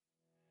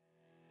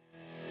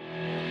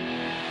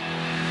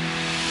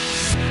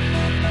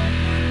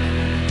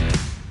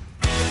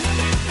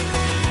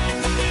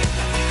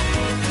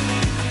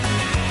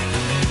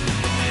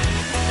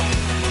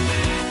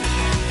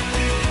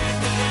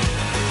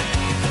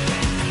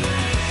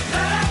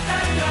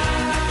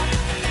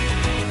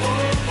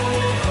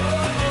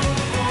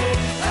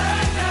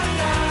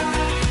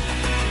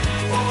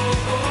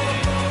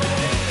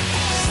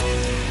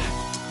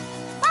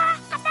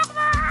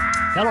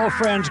Hello,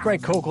 friends.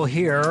 Greg Kokel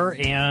here,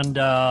 and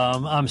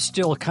I'm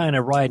still kind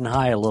of riding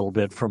high a little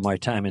bit from my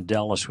time in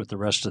Dallas with the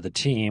rest of the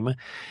team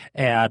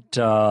at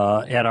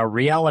our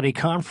reality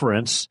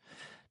conference.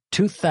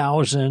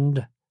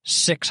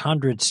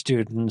 2,600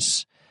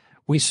 students.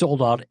 We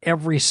sold out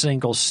every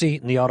single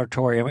seat in the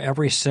auditorium,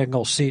 every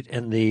single seat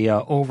in the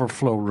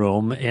overflow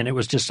room, and it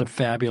was just a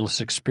fabulous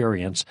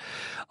experience.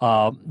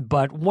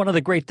 But one of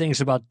the great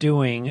things about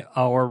doing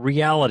our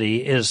reality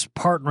is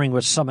partnering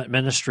with Summit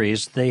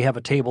Ministries. They have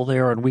a table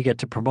there, and we get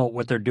to promote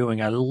what they're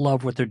doing. I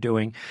love what they're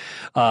doing.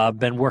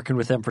 Been working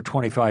with them for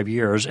 25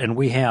 years, and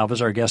we have,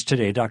 as our guest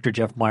today, Dr.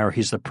 Jeff Meyer.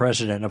 He's the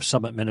president of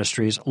Summit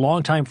Ministries,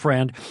 longtime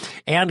friend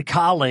and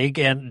colleague.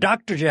 And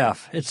Dr.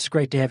 Jeff, it's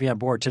great to have you on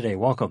board today.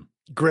 Welcome.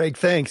 Greg,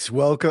 thanks.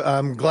 Welcome.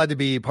 I'm glad to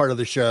be part of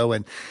the show,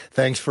 and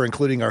thanks for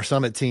including our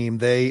Summit team.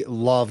 They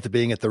loved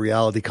being at the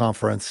reality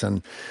conference,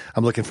 and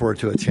I'm looking forward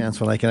to a chance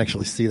when I can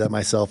actually see that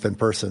myself in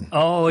person.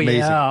 Oh,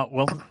 amazing. Yeah.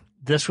 Well,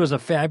 this was a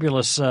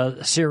fabulous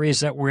series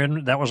that we're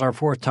in. That was our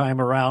fourth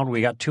time around.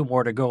 We got two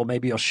more to go.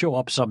 Maybe you'll show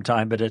up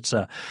sometime, but it's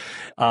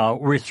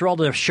we're thrilled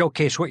to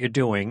showcase what you're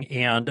doing.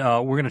 And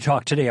we're going to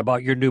talk today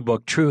about your new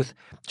book, Truth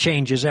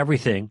Changes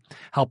Everything,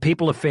 How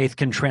People of Faith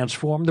Can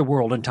Transform the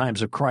World in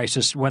Times of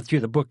Crisis. Went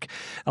through the book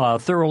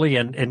thoroughly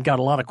and got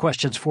a lot of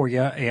questions for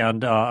you,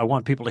 and I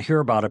want people to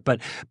hear about it.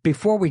 But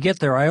before we get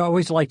there, I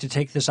always like to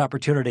take this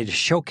opportunity to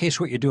showcase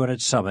what you're doing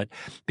at Summit,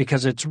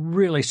 because it's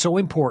really so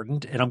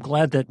important, and I'm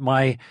glad that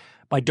my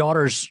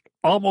daughter's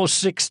almost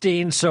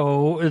 16,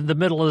 so in the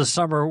middle of the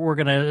summer we're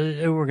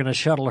gonna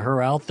shuttle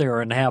her out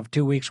there and have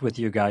 2 weeks with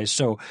you guys.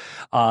 So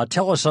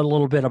tell us a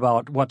little bit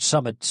about what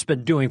Summit's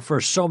been doing for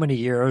so many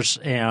years,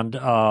 and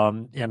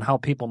how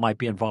people might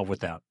be involved with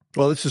that.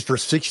 Well, this is for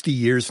 60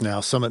 years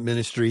now. Summit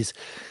Ministries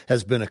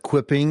has been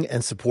equipping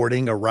and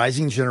supporting a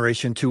rising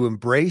generation to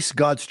embrace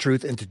God's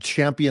truth and to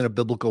champion a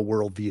biblical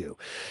worldview.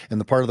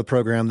 And the part of the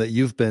program that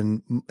you've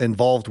been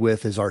involved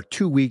with is our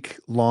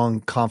 2-week-long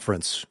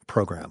conference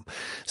program.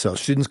 So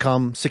students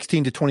come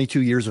 16 to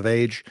 22 years of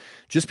age.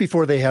 Just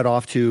before they head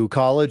off to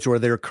college or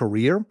their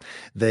career,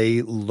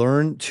 they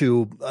learn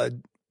to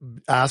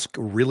ask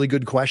really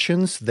good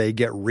questions. They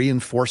get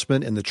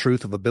reinforcement in the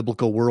truth of a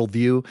biblical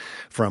worldview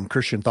from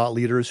Christian thought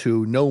leaders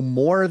who know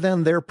more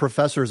than their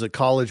professors at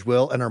college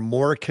will and are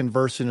more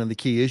conversant in the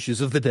key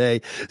issues of the day.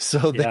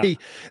 So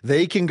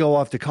they can go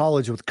off to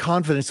college with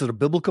confidence that a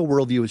biblical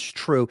worldview is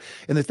true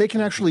and that they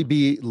can actually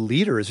be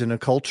leaders in a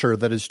culture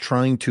that is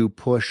trying to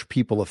push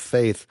people of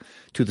faith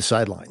to the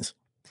sidelines.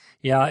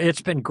 Yeah,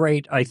 it's been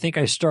great. I think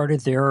I started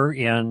there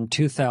in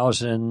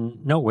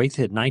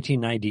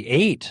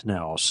 1998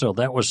 now. So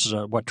that was,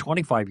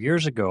 25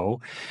 years ago,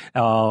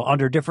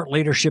 under different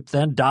leadership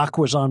then. Doc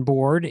was on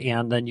board,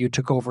 and then you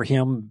took over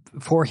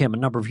for him a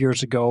number of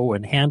years ago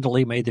and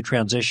handily made the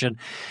transition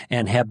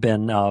and have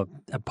been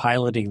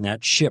piloting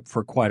that ship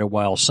for quite a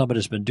while. Summit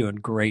has been doing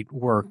great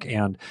work.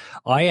 And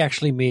I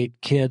actually meet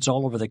kids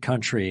all over the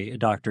country,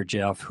 Dr.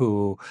 Jeff,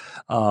 who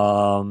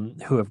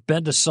have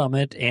been to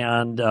Summit,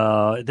 and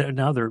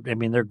now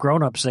they're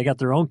grown-ups. They got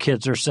their own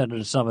kids they're sending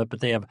to Summit,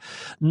 but they have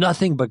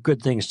nothing but good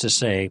things to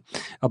say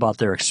about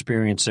their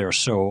experience there.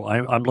 So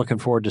I'm looking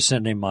forward to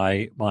sending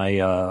my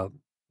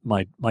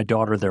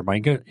daughter there,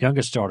 my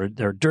youngest daughter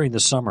there during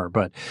the summer.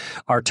 But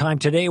our time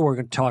today, we're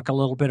going to talk a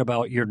little bit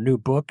about your new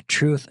book,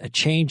 Truth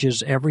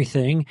Changes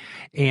Everything.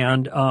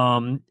 And,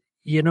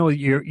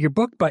 your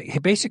book, but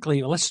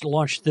basically, let's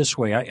launch this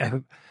way.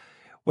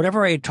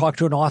 Whenever I talk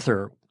to an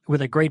author with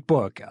a great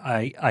book,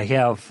 I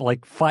have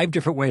like 5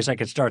 different ways I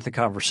could start the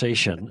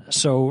conversation.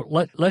 So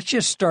let's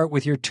just start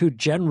with your 2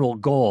 general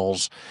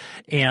goals,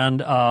 and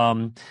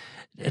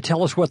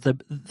tell us what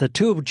the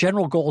 2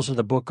 general goals of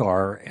the book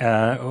are,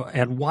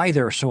 and why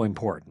they're so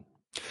important.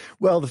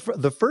 Well,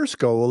 the first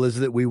goal is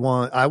that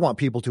I want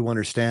people to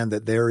understand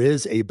that there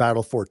is a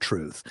battle for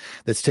truth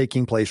that's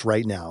taking place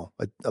right now,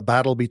 a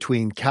battle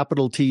between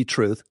capital T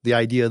truth, the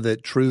idea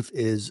that truth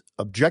is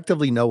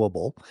objectively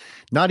knowable,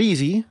 not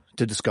easy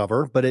to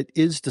discover, but it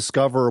is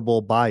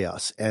discoverable by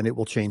us, and it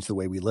will change the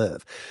way we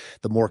live.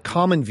 The more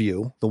common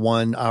view, the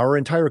one our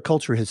entire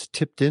culture has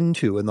tipped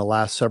into in the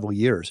last several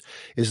years,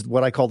 is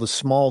what I call the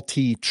small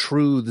t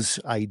truths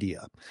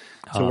idea.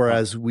 So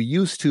whereas we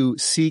used to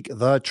seek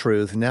the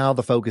truth, now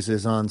the focus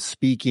is on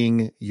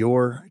speaking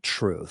your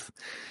truth.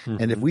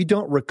 Mm-hmm. And if we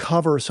don't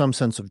recover some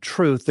sense of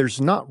truth, there's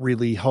not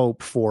really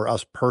hope for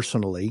us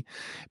personally.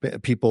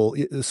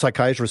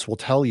 Psychiatrists will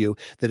tell you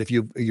that if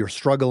you're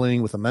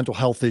struggling with a mental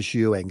health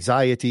issue,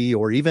 anxiety,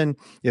 or even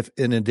if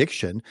an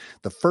addiction,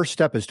 the first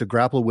step is to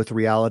grapple with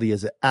reality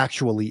as it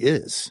actually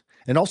is.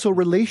 And also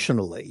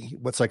relationally,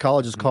 what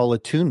psychologists call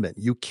attunement.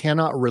 You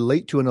cannot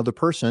relate to another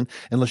person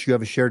unless you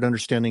have a shared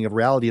understanding of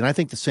reality. And I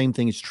think the same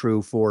thing is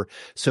true for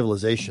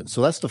civilization.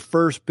 So that's the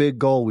first big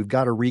goal. We've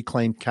got to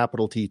reclaim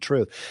capital T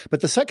truth.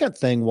 But the second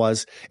thing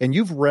was, and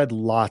you've read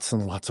lots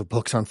and lots of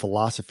books on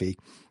philosophy,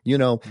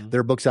 There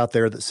are books out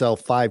there that sell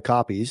 5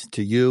 copies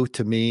to you,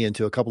 to me, and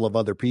to a couple of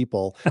other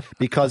people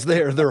because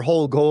their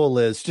whole goal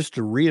is just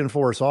to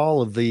reinforce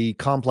all of the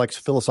complex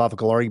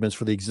philosophical arguments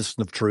for the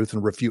existence of truth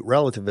and refute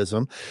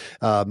relativism.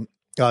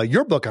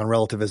 Your book on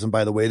relativism,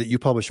 by the way, that you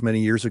published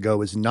many years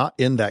ago, is not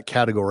in that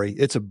category.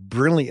 It's a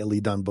brilliantly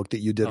done book that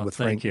you did with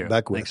Frank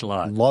Beckwith. Thanks a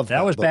lot. Love that.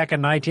 That was book. back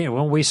in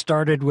when we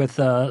started with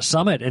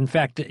Summit. In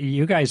fact,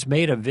 you guys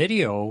made a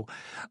video,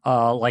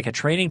 like a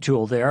training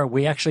tool there.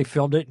 We actually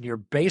filmed it in your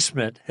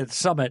basement at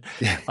Summit.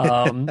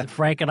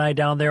 Frank and I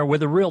down there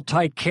with a real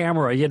tight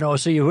camera,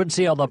 so you wouldn't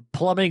see all the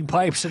plumbing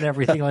pipes and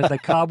everything, like the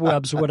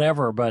cobwebs,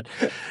 whatever. But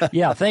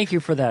yeah, thank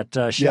you for that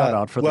shout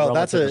out for the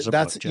relativism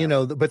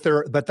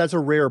book, but that's a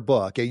rare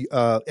book.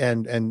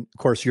 And of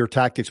course, your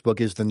tactics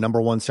book is the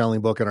 #1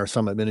 selling book in our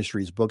Summit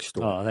Ministries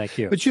bookstore. Oh, thank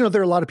you. But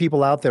there are a lot of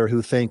people out there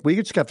who think we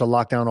just have to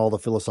lock down all the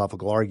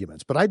philosophical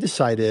arguments. But I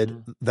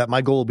decided that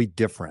my goal will be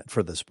different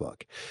for this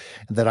book,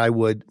 that I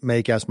would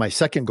make as my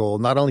second goal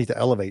not only to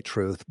elevate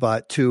truth,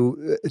 but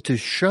to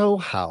show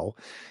how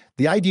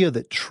the idea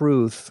that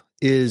truth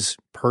is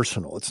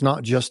personal. It's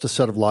not just a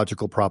set of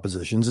logical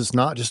propositions. It's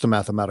not just a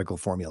mathematical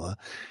formula.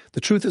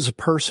 The truth is a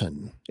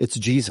person. It's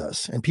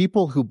Jesus. And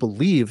people who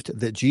believed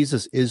that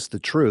Jesus is the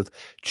truth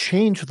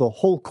changed the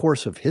whole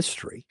course of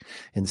history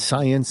in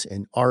science,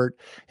 in art,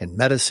 in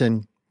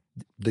medicine,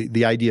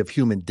 the idea of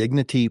human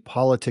dignity,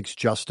 politics,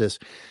 justice.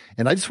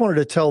 And I just wanted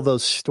to tell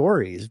those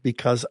stories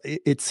because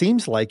it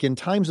seems like in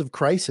times of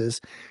crisis,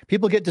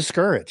 people get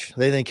discouraged.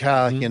 They think,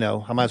 I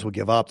might as well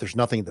give up. There's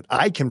nothing that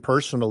I can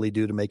personally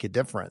do to make a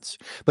difference.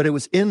 But it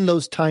was in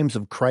those times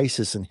of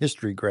crisis in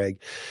history,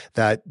 Greg,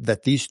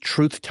 that these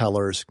truth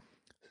tellers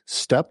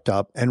stepped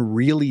up and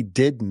really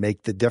did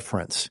make the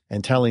difference.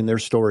 And telling their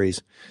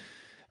stories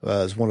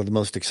was one of the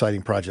most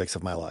exciting projects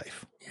of my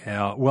life.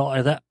 Yeah,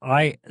 well,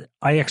 I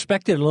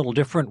expected a little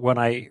different when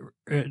I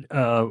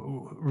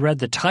read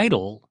the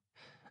title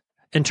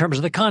in terms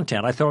of the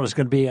content. I thought it was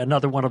going to be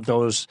another one of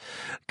those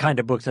kind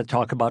of books that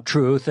talk about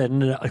truth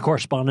and a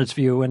correspondence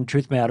view and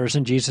truth matters,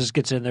 and Jesus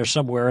gets in there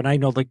somewhere. And I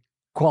know the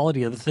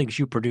quality of the things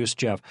you produce,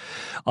 Jeff,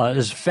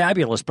 is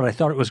fabulous, but I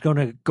thought it was going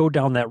to go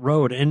down that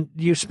road. And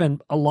you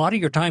spend a lot of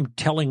your time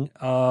telling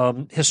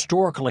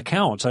historical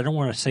accounts. I don't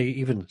want to say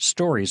even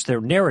stories. They're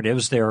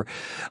narratives. They're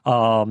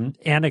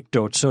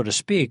anecdotes, so to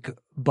speak,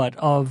 but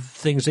of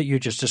things that you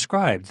just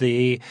described.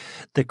 The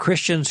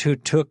Christians who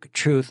took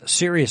truth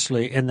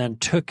seriously and then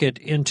took it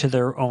into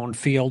their own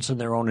fields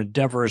and their own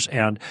endeavors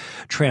and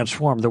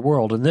transformed the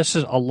world. And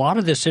a lot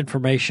of this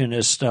information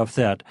is stuff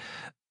that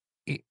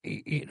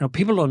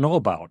people don't know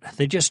about.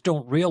 They just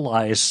don't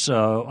realize.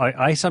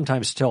 I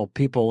sometimes tell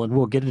people, and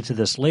we'll get into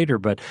this later,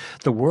 but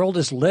the world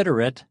is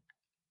literate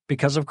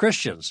because of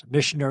Christians,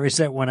 missionaries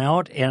that went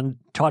out and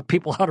taught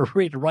people how to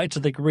read and write so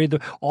they could read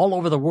all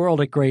over the world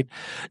at great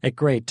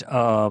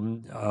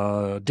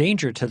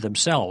danger to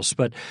themselves.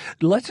 But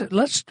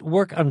let's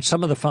work on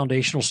some of the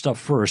foundational stuff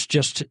first,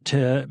 just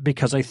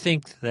because I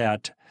think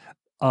that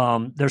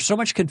there's so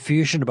much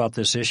confusion about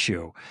this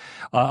issue.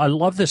 I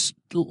love this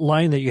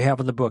line that you have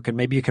in the book, and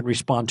maybe you can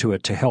respond to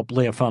it to help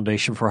lay a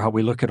foundation for how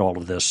we look at all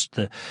of this.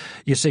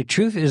 You say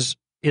truth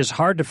is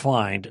hard to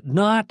find,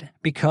 not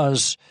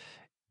because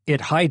it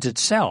hides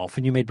itself,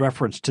 and you made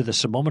reference to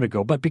this a moment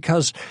ago, but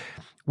because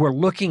we're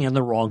looking in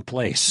the wrong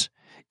place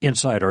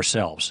inside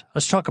ourselves.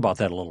 Let's talk about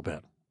that a little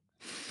bit.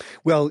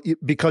 Well,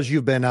 because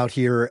you've been out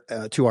here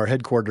to our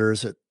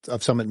headquarters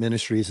of Summit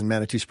Ministries in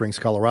Manitou Springs,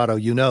 Colorado,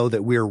 you know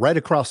that we're right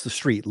across the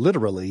street,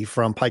 literally,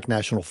 from Pike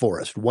National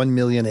Forest, 1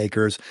 million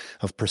acres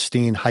of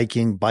pristine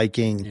hiking,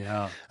 biking.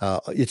 Yeah.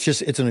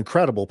 It's an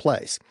incredible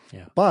place.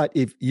 Yeah. But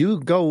if you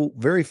go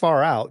very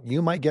far out,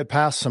 you might get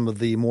past some of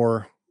the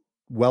more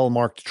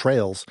well-marked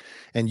trails,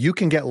 and you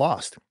can get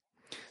lost.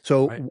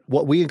 So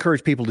what we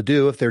encourage people to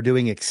do if they're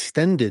doing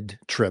extended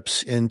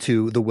trips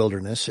into the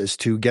wilderness is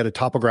to get a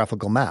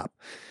topographical map.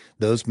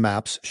 Those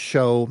maps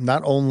show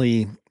not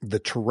only the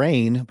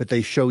terrain, but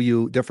they show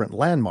you different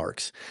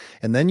landmarks.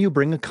 And then you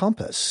bring a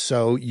compass.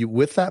 So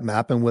with that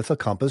map and with a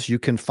compass, you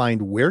can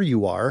find where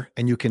you are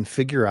and you can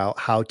figure out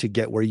how to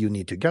get where you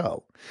need to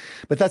go.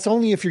 But that's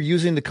only if you're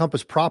using the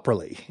compass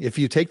properly. If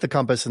you take the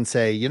compass and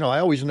say, I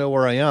always know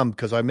where I am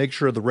because I make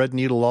sure the red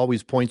needle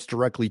always points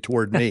directly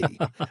toward me,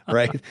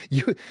 right?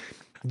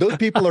 Those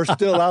people are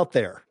still out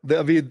there.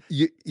 I mean,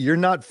 you're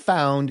not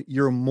found.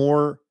 You're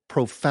more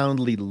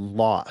profoundly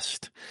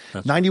lost.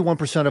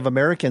 91% of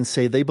Americans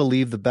say they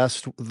believe the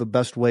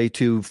best way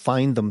to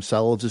find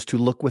themselves is to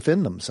look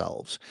within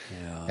themselves.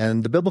 Yeah.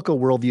 And the biblical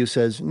worldview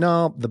says,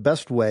 no, the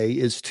best way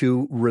is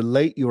to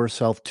relate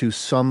yourself to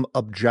some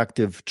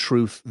objective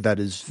truth that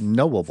is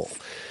knowable.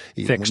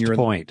 Fixed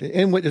point.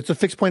 And it's a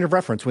fixed point of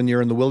reference. When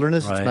you're in the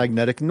wilderness, It's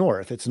magnetic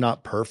north. It's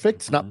not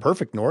perfect. It's not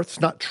perfect north.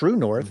 It's not true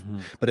north,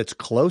 but it's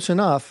close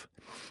enough.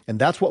 And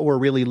that's what we're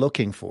really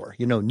looking for.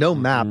 No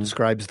map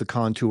describes the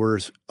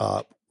contours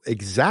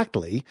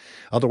exactly.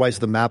 Otherwise,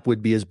 the map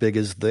would be as big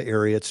as the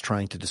area it's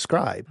trying to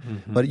describe.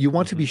 But you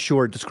want to be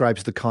sure it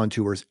describes the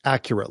contours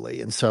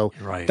accurately. And so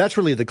that's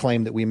really the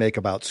claim that we make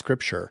about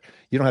Scripture.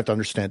 You don't have to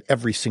understand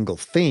every single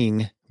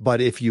thing, But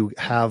if you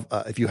have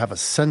a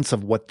sense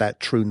of what that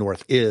true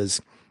north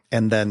is,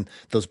 and then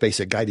those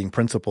basic guiding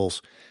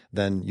principles,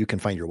 then you can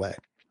find your way.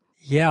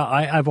 Yeah,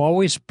 I've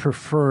always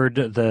preferred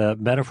the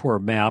metaphor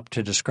map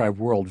to describe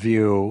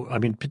worldview. I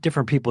mean,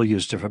 different people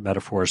use different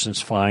metaphors, and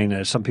it's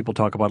fine. Some people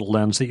talk about a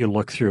lens that you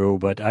look through,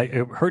 but I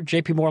heard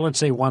J.P. Moreland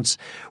say once,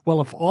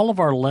 well, if all of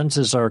our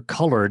lenses are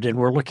colored and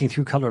we're looking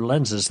through colored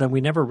lenses, then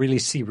we never really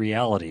see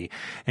reality.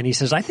 And he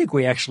says, I think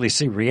we actually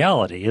see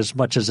reality as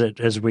much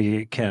as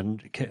we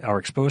are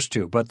exposed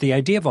to. But the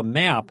idea of a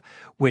map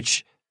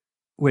which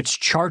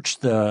charts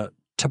the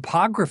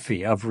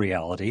topography of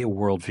reality, a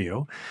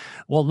worldview,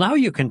 well, now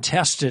you can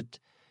test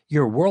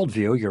your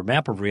worldview, your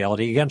map of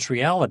reality, against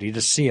reality to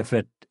see if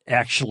it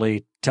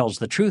actually tells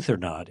the truth or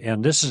not.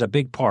 And this is a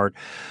big part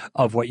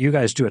of what you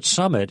guys do at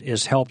Summit,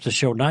 is help to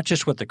show not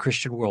just what the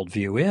Christian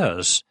worldview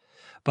is,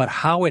 but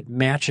how it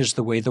matches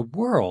the way the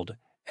world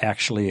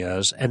actually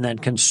is, and then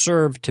can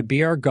serve to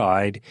be our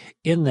guide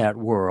in that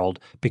world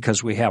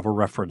because we have a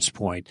reference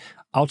point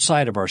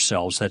outside of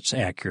ourselves that's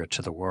accurate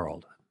to the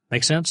world.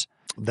 Make sense?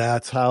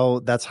 That's how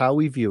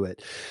we view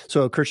it.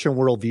 So a Christian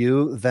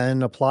worldview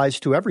then applies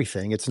to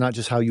everything. It's not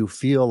just how you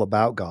feel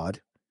about God.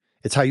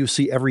 It's how you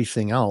see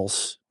everything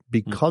else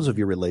because of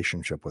your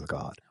relationship with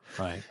God.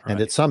 Right.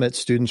 And at Summit,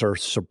 students are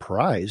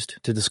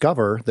surprised to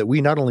discover that we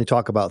not only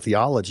talk about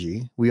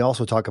theology, we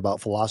also talk about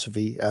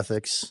philosophy,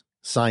 ethics,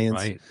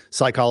 science,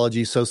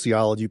 psychology,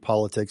 sociology,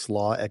 politics,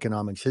 law,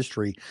 economics,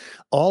 history.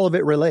 All of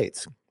it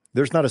relates.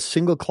 There's not a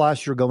single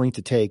class you're going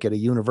to take at a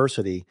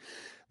university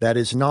that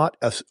is not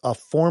a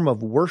form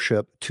of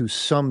worship to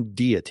some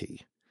deity,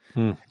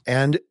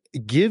 and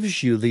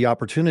gives you the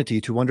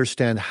opportunity to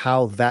understand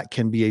how that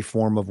can be a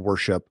form of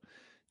worship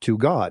to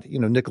God. You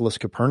know, Nicholas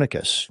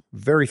Copernicus,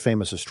 very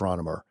famous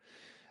astronomer,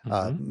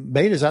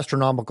 made his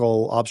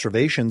astronomical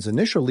observations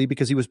initially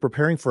because he was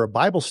preparing for a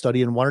Bible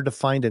study and wanted to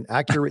find an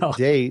accurate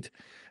date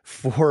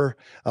for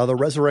the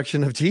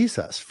resurrection of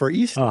Jesus, for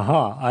Easter.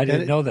 I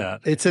didn't know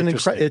that. It's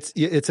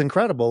it's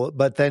incredible.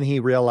 But then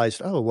he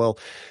realized, oh well,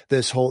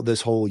 this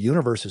whole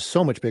universe is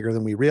so much bigger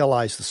than we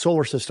realize. The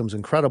solar system's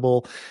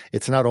incredible.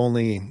 It's not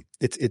only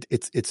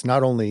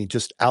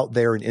just out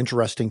there and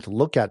interesting to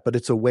look at, but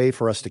it's a way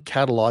for us to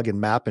catalog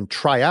and map and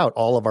try out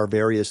all of our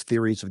various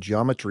theories of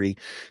geometry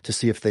to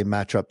see if they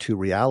match up to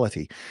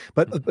reality.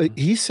 But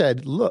he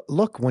said,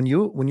 look, when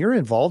you're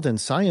involved in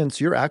science,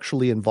 you're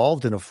actually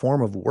involved in a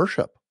form of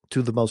worship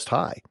to the Most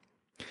High.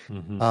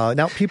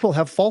 Now, people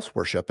have false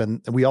worship,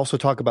 and we also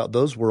talk about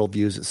those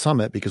worldviews at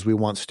Summit because we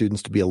want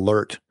students to be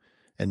alert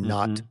and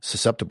not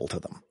susceptible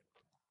to them.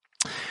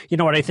 You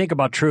know, what I think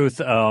about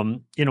truth,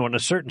 in a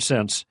certain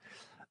sense,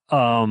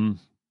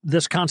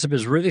 this concept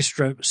is really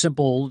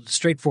simple,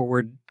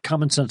 straightforward,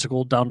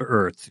 commonsensical, down to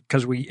earth,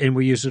 because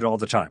we use it all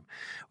the time.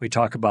 We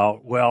talk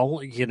about,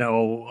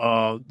 the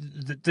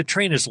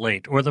train is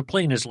late, or the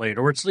plane is late,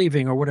 or it's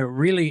leaving, or whatever.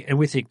 Really, and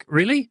we think,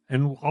 really?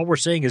 And all we're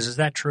saying is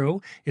that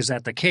true? Is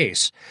that the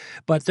case?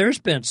 But there's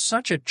been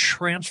such a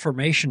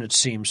transformation, it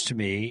seems to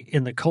me,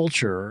 in the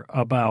culture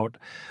about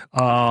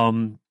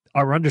our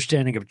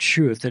understanding of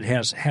truth that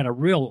has had a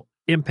real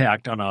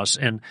impact on us.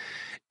 And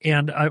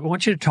I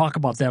want you to talk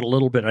about that a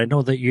little bit. I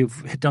know that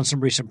you've done some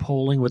recent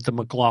polling with the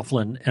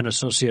McLaughlin and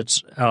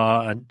Associates,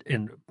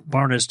 and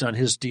Barna's done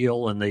his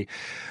deal, and the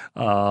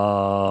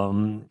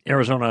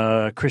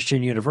Arizona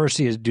Christian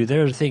University do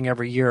their thing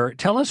every year.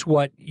 Tell us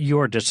what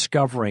you're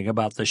discovering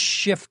about the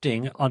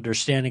shifting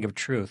understanding of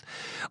truth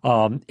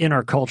in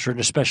our culture, and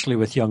especially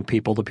with young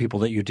people, the people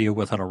that you deal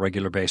with on a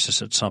regular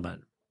basis at Summit.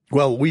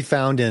 Well, we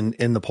found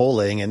in the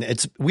polling, and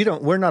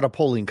we're not a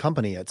polling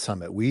company at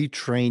Summit. We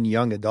train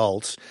young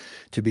adults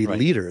to be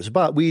leaders,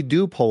 but we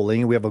do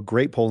polling. We have a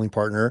great polling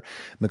partner,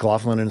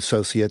 McLaughlin and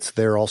Associates.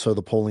 They're also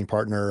the polling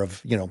partner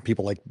of,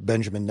 people like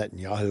Benjamin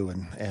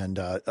Netanyahu and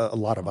a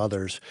lot of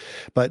others.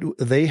 But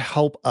they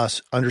help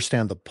us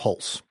understand the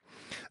pulse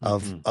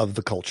of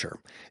the culture.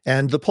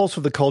 And the pulse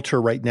of the culture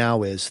right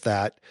now is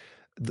that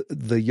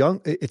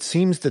it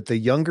seems that the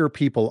younger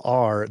people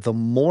are, the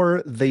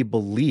more they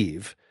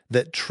believe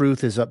that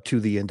truth is up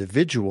to the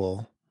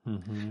individual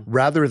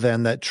rather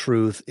than that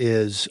truth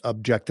is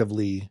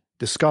objectively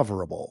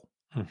discoverable.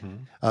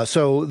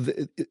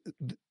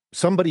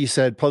 Somebody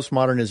said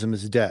postmodernism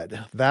is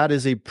dead. That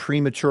is a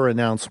premature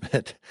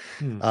announcement.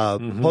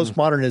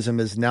 Postmodernism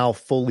is now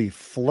fully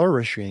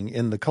flourishing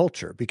in the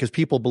culture because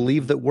people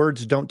believe that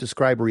words don't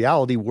describe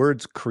reality,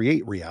 words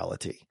create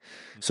reality.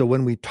 So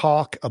when we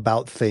talk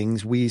about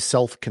things, we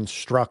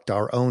self-construct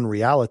our own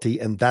reality,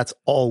 and that's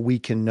all we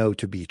can know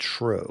to be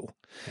true.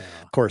 Yeah.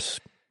 Of course,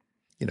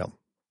 you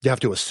have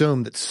to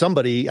assume that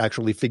somebody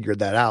actually figured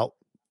that out,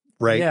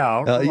 right?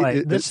 Yeah,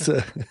 right. This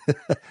is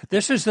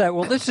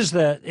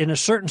in a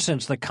certain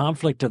sense, the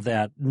conflict of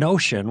that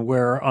notion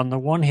where on the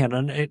one hand,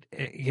 and I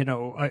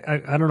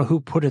don't know who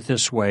put it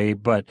this way,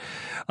 but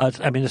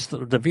it's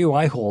the view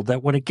I hold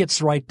that when it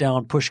gets right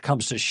down, push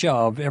comes to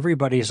shove,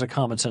 everybody is a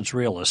common sense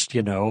realist,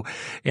 and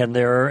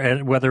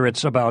whether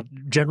it's about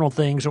general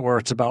things or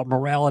it's about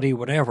morality,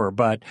 whatever,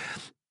 but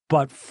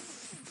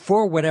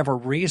for whatever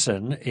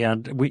reason,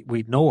 and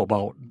we know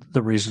about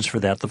the reasons for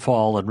that, the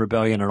fall and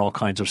rebellion and all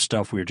kinds of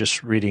stuff. We were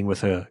just reading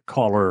with a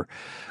caller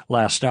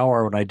last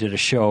hour when I did a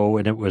show,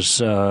 and it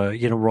was,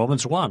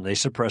 Romans 1, they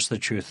suppress the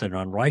truth and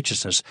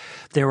unrighteousness.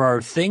 There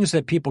are things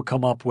that people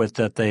come up with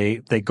that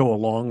they go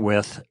along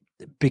with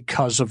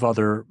because of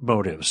other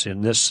motives.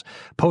 And this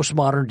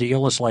postmodern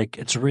deal is like,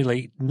 it's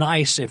really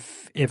nice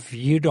if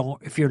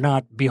you're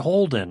not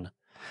beholden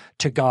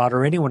to God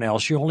or anyone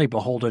else. You're only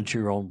beholden to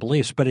your own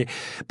beliefs. But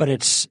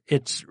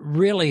it's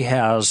really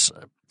has,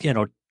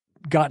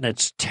 gotten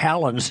its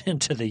talons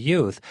into the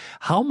youth.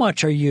 How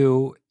much are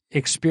you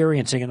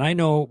experiencing? And I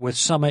know with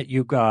Summit,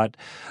 you've got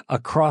a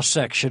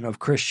cross-section of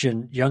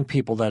Christian young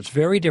people that's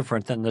very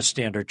different than the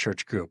standard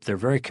church group. They're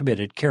very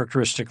committed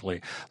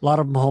characteristically. A lot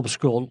of them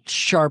homeschooled,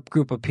 sharp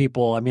group of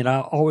people. I mean, I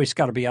always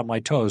got to be on my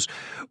toes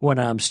when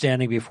I'm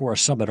standing before a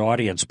Summit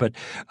audience. But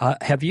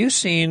have you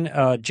seen,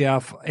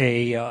 Jeff,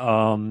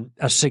 a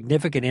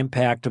significant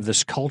impact of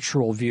this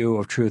cultural view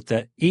of truth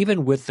that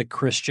even with the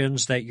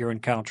Christians that you're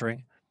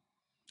encountering?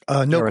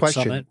 No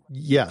question.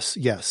 Yes.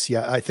 Yeah.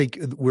 I think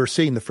we're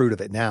seeing the fruit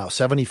of it now.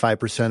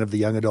 75% of the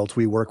young adults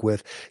we work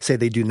with say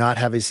they do not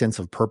have a sense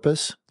of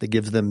purpose that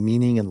gives them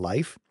meaning in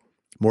life.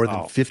 More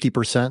than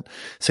 50%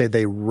 say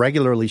they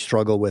regularly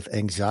struggle with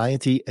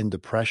anxiety and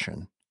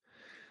depression.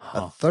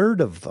 A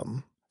third of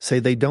them say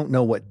they don't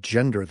know what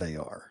gender they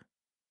are.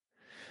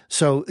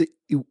 So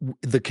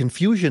the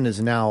confusion is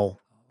now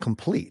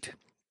complete.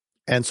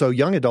 And so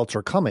young adults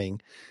are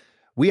coming.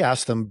 We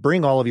ask them,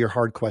 bring all of your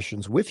hard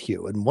questions with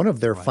you. And one of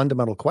their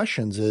fundamental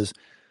questions is,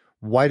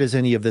 why does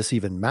any of this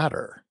even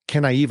matter?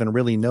 Can I even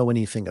really know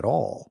anything at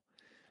all?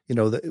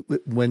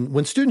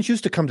 When students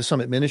used to come to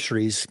Summit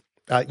Ministries,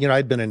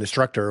 I'd been an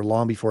instructor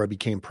long before I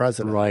became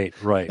president.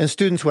 Right. And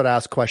students would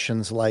ask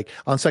questions like,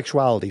 on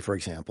sexuality, for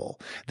example,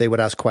 they would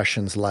ask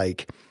questions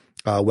like,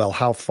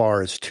 how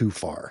far is too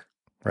far?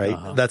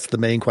 Right? That's the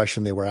main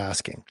question they were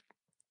asking.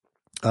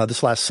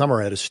 This last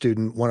summer, I had a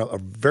student, a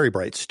very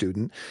bright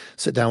student,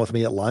 sit down with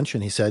me at lunch,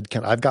 and he said,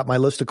 I've got my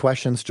list of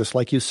questions, just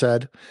like you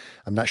said.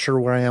 I'm not sure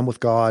where I am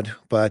with God,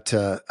 but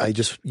I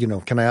just,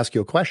 can I ask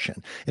you a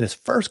question? And his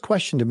first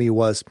question to me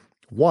was,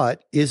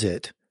 what is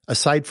it,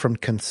 aside from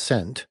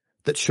consent,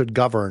 that should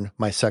govern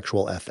my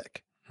sexual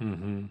ethic?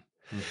 Mm-hmm.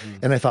 Mm-hmm.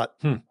 And I thought,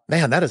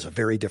 man, that is a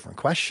very different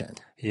question.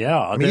 Yeah,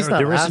 I mean,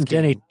 there isn't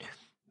any.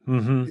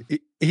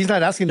 He's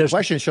not asking the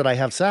question, should I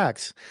have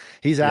sex?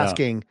 He's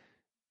asking,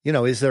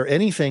 is there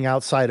anything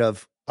outside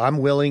of I'm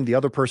willing, the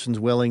other person's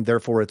willing,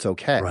 therefore it's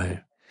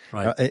okay?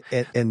 Right.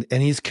 And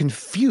he's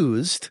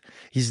confused.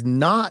 He's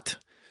not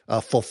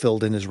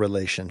fulfilled in his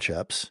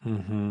relationships,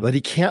 but he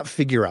can't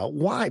figure out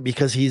why,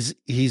 because he's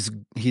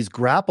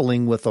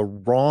grappling with a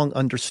wrong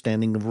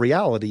understanding of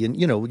reality. And,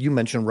 you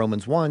mentioned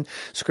Romans 1,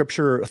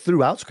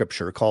 throughout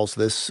Scripture calls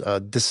this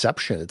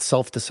deception. It's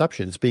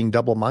self-deception. It's being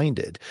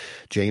double-minded.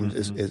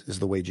 James is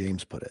the way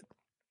James put it.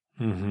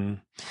 Mm-hmm.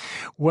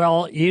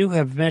 Well, you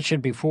have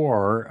mentioned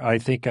before, I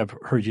think I've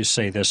heard you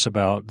say this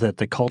about that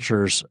the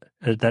cultures,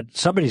 that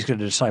somebody's going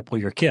to disciple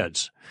your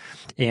kids.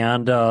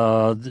 And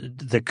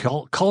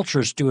the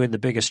culture's doing the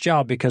biggest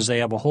job because they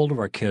have a hold of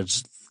our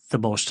kids the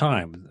most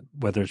time,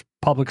 whether it's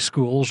public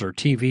schools or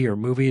TV or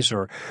movies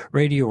or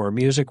radio or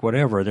music,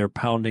 whatever, they're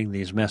pounding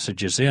these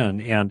messages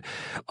in. And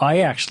I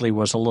actually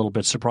was a little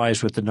bit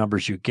surprised with the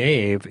numbers you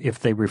gave, if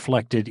they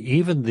reflected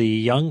even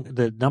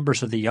the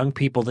numbers of the young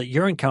people that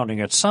you're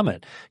encountering at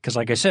Summit. Because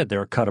like I said,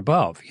 they're a cut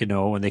above,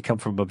 and they come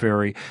from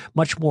a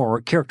much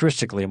more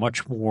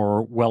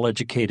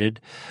well-educated,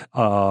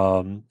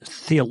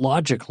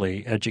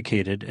 theologically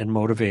educated and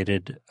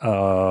motivated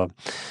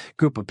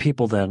group of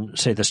people than,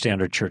 say, the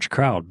standard church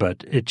crowd.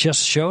 But it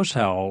just shows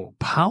how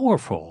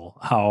powerful,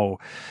 how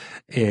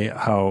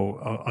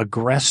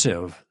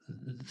aggressive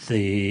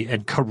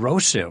and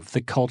corrosive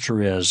the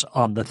culture is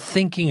on the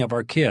thinking of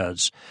our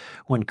kids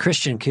when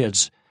Christian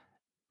kids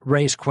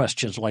raise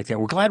questions like that.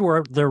 We're glad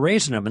they're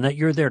raising them and that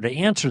you're there to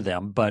answer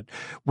them. But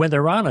when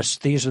they're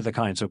honest, these are the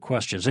kinds of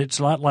questions. It's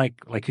not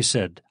like you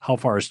said, how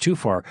far is too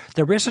far?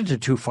 There isn't a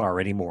too far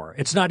anymore.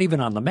 It's not even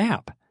on the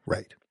map.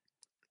 Right.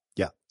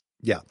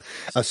 Yeah.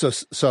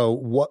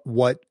 So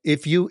what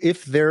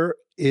if there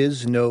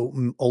is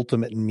no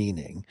ultimate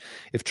meaning,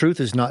 if truth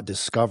is not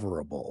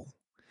discoverable,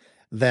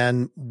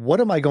 then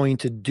what am I going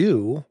to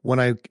do when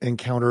I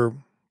encounter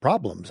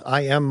problems?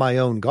 I am my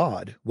own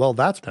God. Well,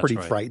 that's pretty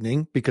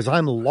frightening because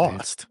I'm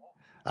lost.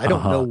 I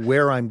don't know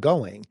where I'm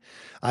going.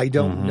 I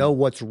don't know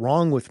what's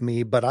wrong with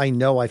me, but I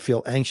know I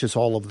feel anxious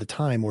all of the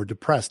time or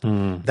depressed.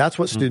 That's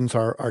what students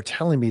are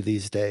telling me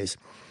these days.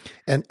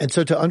 And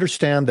so to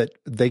understand that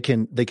they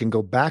can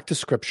go back to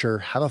Scripture,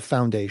 have a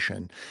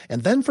foundation,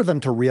 and then for them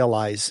to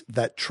realize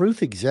that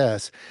truth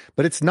exists,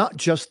 but it's not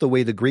just the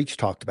way the Greeks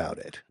talked about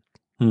it.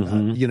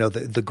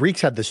 The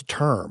Greeks had this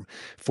term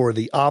for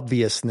the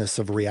obviousness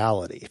of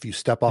reality. If you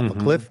step off a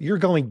cliff, you're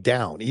going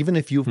down. Even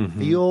if you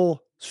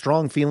feel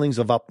strong feelings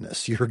of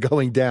upness, you're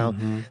going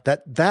down.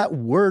 That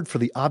word for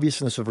the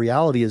obviousness of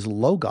reality is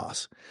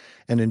logos.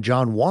 And in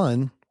John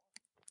 1,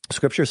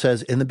 Scripture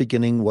says, in the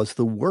beginning was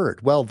the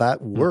Word. Well,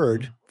 that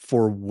word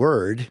for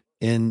word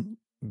in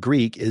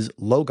Greek is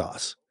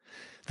logos.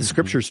 The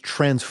Scripture's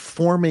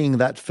transforming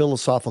that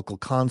philosophical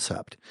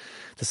concept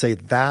to say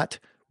that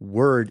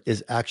word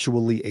is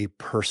actually a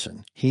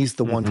person. He's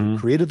the one who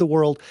created the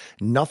world.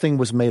 Nothing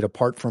was made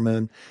apart from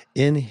him.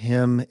 In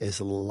him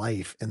is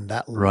life, and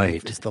that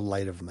life is the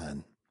light of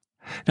men.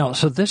 Now,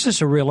 so this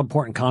is a real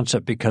important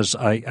concept because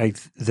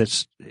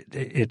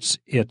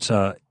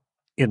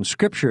in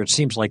Scripture, it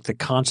seems like the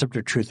concept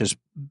of truth is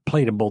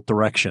played in both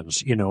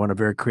directions, in a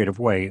very creative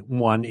way.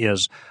 One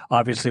is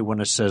obviously when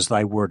it says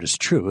thy word is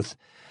truth,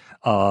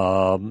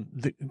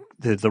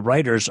 the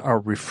writers are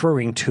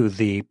referring to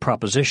the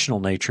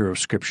propositional nature of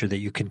Scripture, that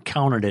you can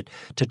count on it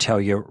to tell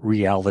you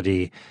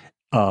reality,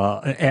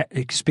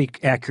 speak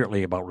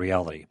accurately about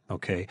reality,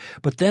 okay?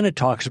 But then it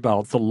talks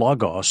about the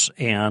logos,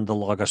 and the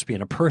logos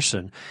being a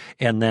person,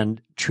 and then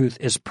truth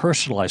is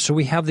personalized. So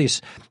we have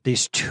these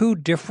two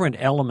different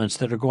elements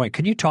that are going.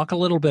 Can you talk a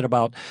little bit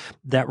about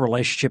that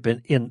relationship?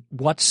 In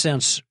what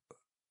sense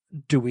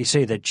do we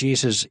say that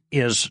Jesus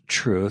is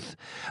truth?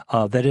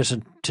 That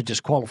isn't to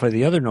disqualify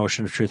the other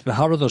notion of truth, but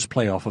how do those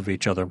play off of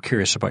each other? I'm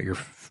curious about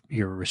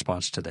your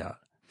response to that.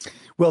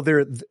 Well,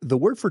 the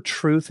word for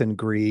truth in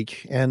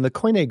Greek, and the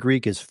Koine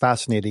Greek is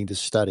fascinating to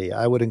study.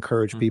 I would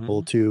encourage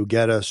people to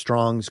get a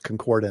Strong's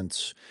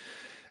Concordance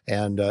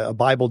and a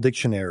Bible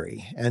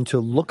dictionary and to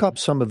look up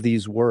some of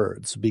these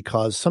words,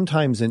 because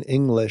sometimes in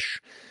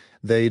English,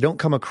 they don't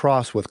come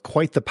across with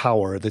quite the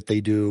power that they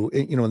do,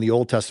 in the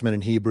Old Testament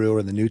in Hebrew or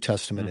in the New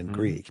Testament in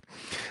Greek.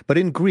 But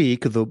in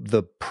Greek,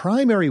 the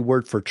primary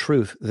word for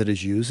truth that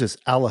is used is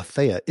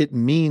aletheia. It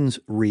means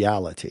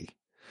reality.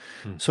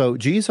 So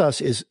Jesus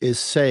is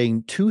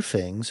saying two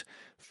things.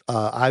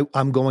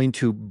 I'm going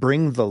to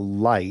bring the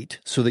light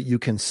so that you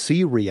can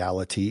see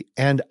reality,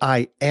 and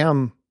I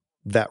am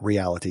that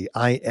reality.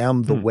 I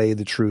am the way,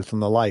 the truth,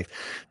 and the life.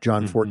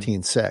 John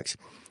 14:6.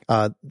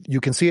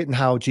 You can see it in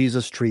how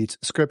Jesus treats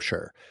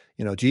Scripture.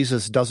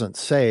 Jesus doesn't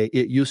say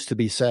it used to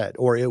be said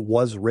or it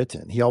was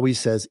written. He always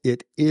says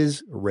it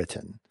is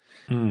written.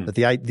 That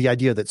the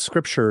idea that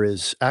Scripture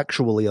is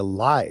actually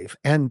alive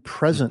and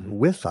present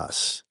with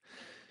us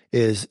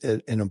is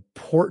an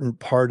important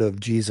part of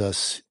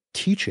Jesus'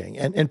 teaching.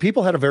 And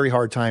people had a very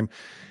hard time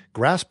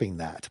grasping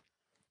that.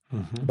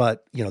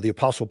 But, the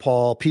Apostle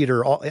Paul,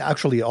 Peter,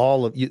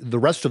 all of the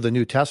rest of the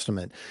New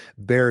Testament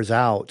bears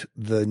out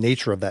the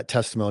nature of that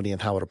testimony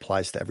and how it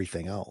applies to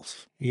everything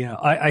else. Yeah,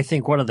 I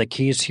think one of the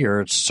keys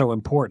here, it's so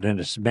important, and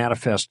it's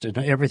manifest in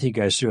everything you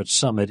guys do at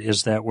Summit,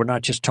 is that we're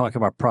not just talking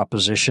about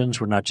propositions.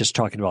 We're not just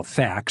talking about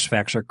facts.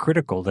 Facts are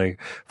critical. They're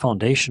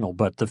foundational,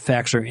 but the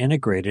facts are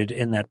integrated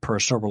in that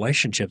personal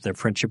relationship, that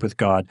friendship with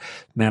God,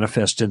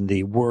 manifest in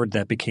the Word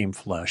that became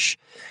flesh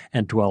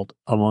and dwelt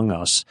among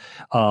us.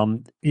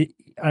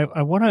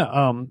 I want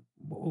to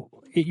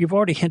you've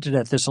already hinted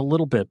at this a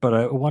little bit, but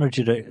I wanted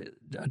you to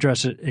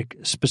address it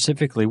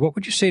specifically. What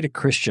would you say to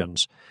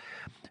Christians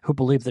who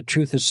believe that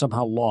truth is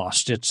somehow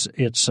lost?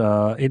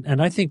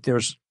 And I think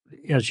there's,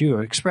 as you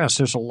expressed,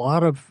 there's a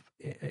lot of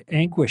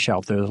anguish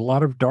out there. There's a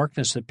lot of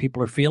darkness that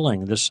people are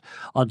feeling, this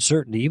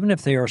uncertainty, even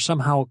if they are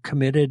somehow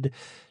committed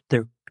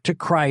to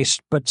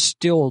Christ, but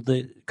still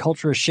the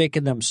culture has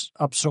shaken them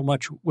up so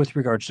much with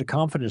regards to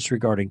confidence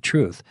regarding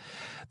truth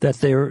that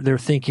they're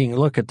thinking,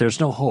 look, there's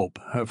no hope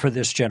for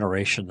this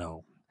generation,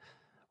 though.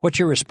 What's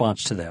your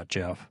response to that,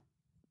 Jeff?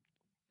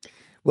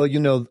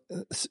 Well,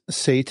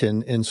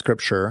 Satan in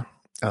Scripture,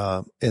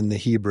 in the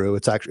Hebrew,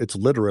 it's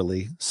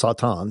literally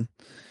Satan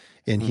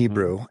in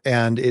Hebrew,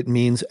 and it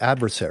means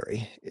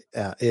adversary.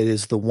 It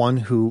is the one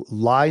who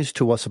lies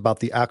to us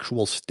about the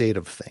actual state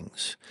of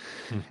things,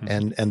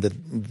 and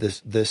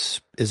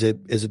this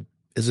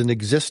is an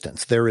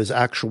existence. There is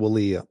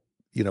actually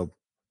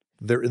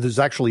there's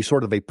actually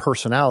sort of a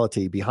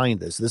personality behind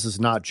this. This is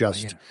not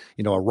just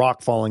a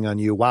rock falling on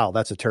you. Wow,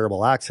 that's a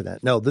terrible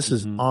accident. No, this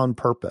is on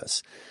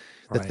purpose.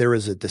 That there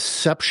is a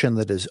deception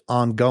that is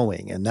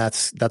ongoing, and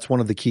that's one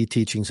of the key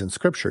teachings in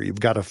Scripture. You've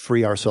got to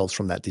free ourselves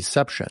from that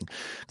deception.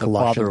 The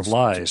father of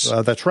lies.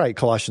 That's right.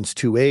 Colossians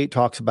 2:8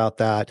 talks about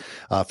that.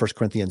 1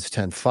 Corinthians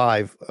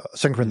 10:5,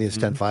 2 Corinthians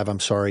 10:5,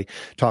 I'm sorry,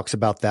 talks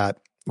about that.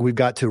 We've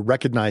got to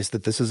recognize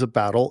that this is a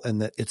battle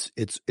and that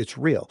it's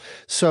real.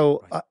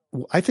 So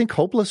I think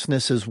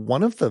hopelessness is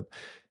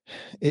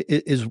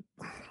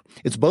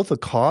it's both a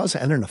cause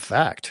and an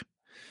effect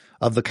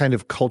of the kind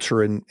of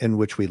culture in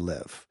which we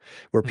live,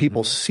 where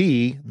people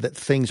see that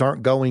things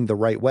aren't going the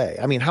right way.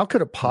 I mean, how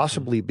could it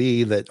possibly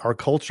be that our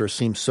culture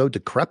seems so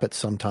decrepit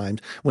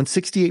sometimes when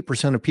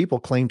 68% of people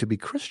claim to be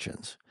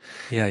Christians?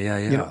 Yeah.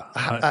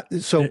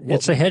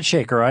 It's a head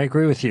shaker. I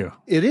agree with you.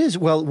 It is.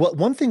 Well,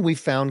 one thing we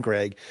found,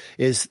 Greg,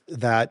 is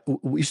that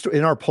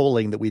in our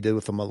polling that we did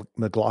with the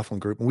McLaughlin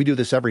Group, and we do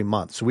this every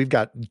month, so we've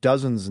got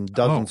dozens and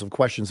dozens of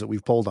questions that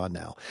we've polled on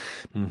now.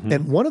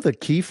 And one of the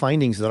key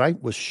findings that I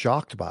was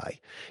shocked by,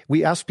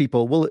 we asked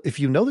people, well,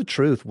 if you know the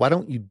truth, why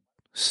don't you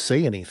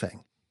say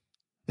anything?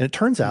 And it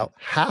turns out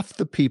half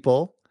the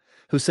people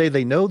who say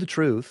they know the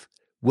truth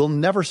will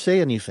never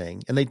say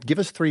anything. And they give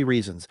us 3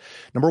 reasons.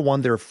 Number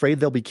 1, they're afraid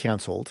they'll be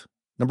canceled.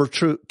 Number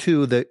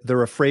 2, that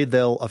they're afraid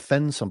they'll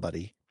offend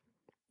somebody.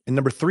 And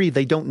number 3,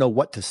 they don't know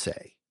what to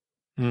say.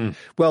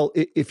 Well,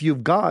 if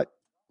you've got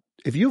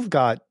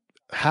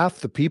half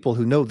the people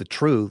who know the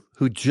truth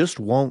who just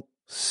won't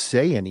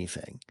say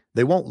anything,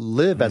 they won't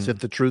live as if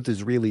the truth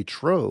is really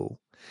true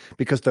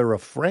because they're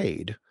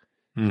afraid,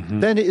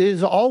 then it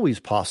is always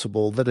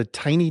possible that a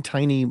tiny,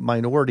 tiny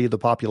minority of the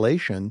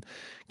population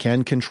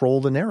can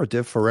control the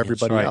narrative for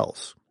everybody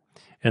else.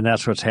 And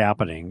that's what's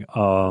happening.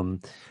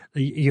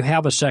 You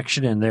have a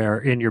section in there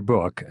in your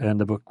book, and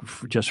the book,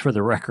 just for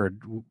the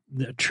record,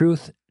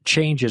 Truth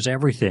Changes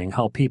Everything,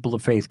 How People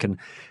of Faith Can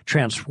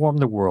Transform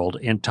the World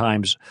in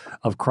Times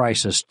of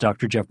Crisis.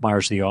 Dr. Jeff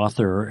Myers, the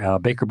author,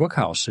 Baker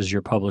Bookhouse is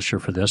your publisher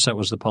for this. That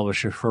was the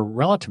publisher for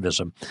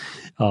Relativism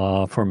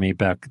for me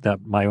back, that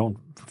my own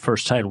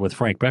first title with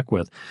Frank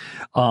Beckwith.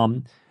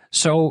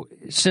 So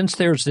since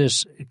there's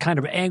this kind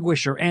of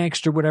anguish or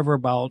angst or whatever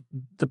about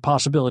the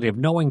possibility of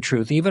knowing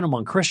truth, even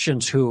among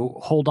Christians who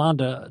hold on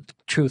to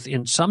truth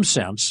in some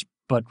sense,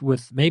 but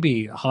with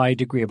maybe a high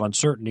degree of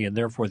uncertainty and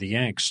therefore the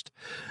angst,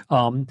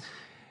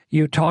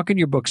 you talk in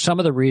your book some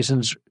of the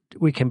reasons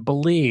we can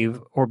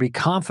believe or be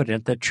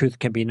confident that truth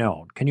can be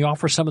known. Can you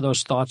offer some of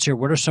those thoughts here?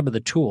 What are some of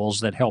the tools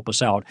that help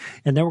us out?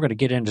 And then we're going to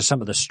get into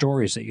some of the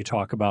stories that you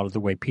talk about of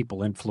the way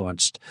people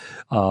influenced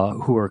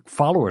who are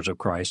followers of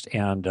Christ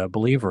and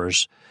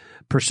believers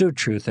pursued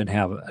truth and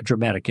have a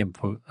dramatic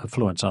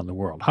influence on the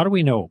world. How do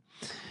we know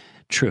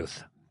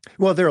truth?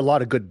 Well, there are a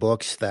lot of good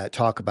books that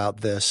talk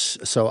about this,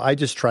 so I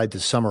just tried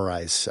to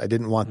summarize. I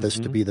didn't want this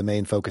to be the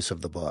main focus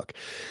of the book.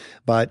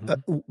 But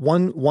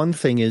one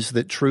thing is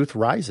that truth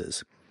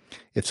rises.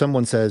 If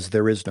someone says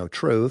there is no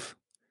truth,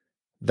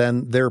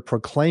 then they're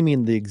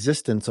proclaiming the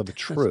existence of a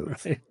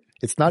truth. Right.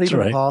 It's not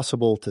even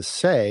possible to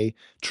say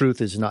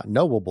truth is not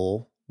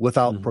knowable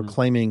without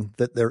proclaiming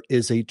that there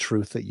is a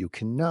truth that you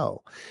can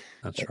know.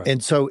 That's right.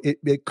 And so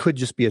it could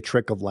just be a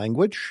trick of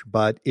language,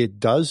 but it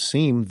does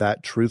seem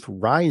that truth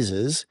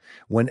rises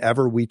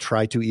whenever we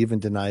try to even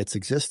deny its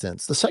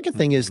existence. The second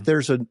thing is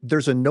there's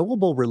a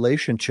knowable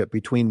relationship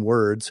between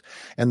words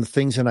and the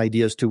things and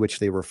ideas to which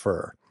they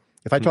refer.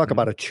 If I talk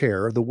about a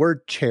chair, the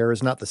word chair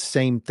is not the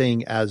same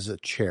thing as a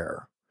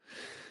chair,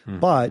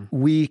 but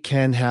we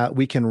can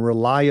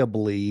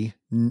reliably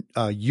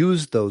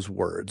use those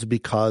words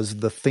because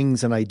the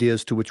things and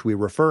ideas to which we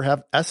refer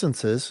have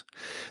essences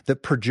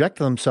that project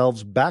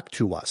themselves back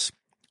to us.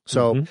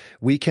 So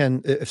we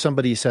can, if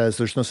somebody says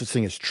there's no such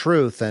thing as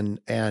truth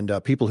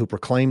and people who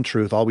proclaim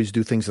truth always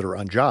do things that are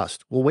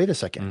unjust. Well, wait a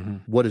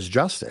second. What is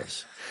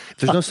justice? If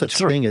there's no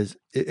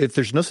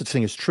such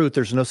thing as truth,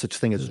 there's no such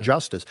thing as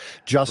justice.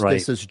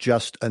 Justice is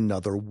just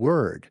another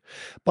word.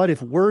 But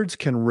if words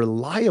can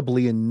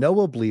reliably and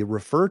knowably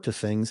refer to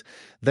things,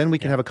 then we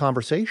can have a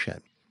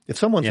conversation. If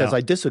someone says,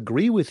 I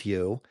disagree with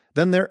you,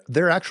 then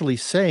they're actually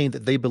saying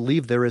that they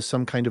believe there is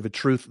some kind of a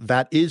truth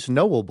that is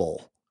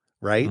knowable.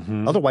 Right?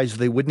 Otherwise,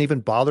 they wouldn't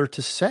even bother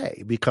to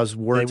say because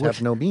words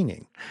have no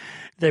meaning.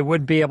 They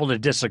wouldn't be able to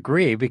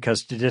disagree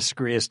because to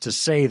disagree is to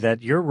say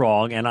that you're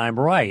wrong and I'm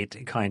right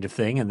kind of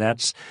thing. And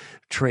that's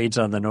trades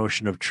on the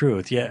notion of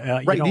truth.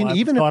 Yeah, right.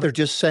 Even if they're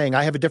just saying,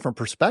 I have a different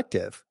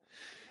perspective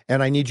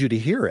and I need you to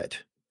hear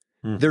it,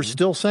 they're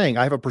still saying,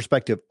 I have a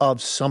perspective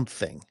of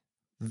something.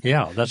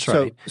 Yeah, that's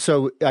right.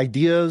 So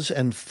ideas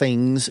and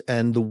things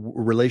and the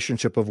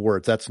relationship of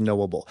words, that's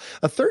knowable.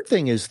 A third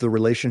thing is the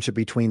relationship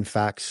between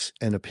facts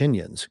and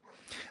opinions.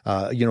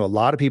 A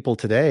lot of people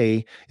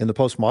today in the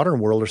postmodern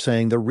world are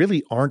saying there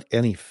really aren't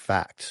any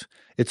facts.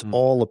 It's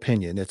all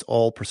opinion. It's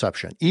all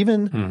perception.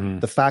 Even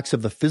the facts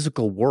of the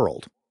physical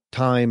world,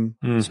 time,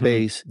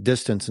 space,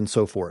 distance, and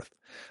so forth,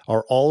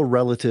 are all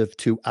relative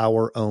to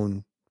our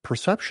own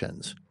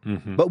perceptions.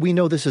 But we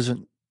know this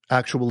isn't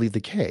actually the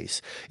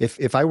case.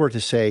 If I were to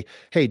say,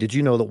 hey, did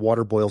you know that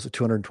water boils at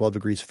 212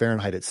 degrees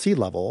Fahrenheit at sea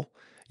level?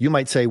 You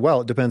might say,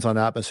 well, it depends on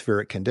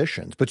atmospheric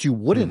conditions. But you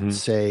wouldn't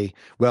say,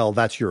 well,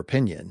 that's your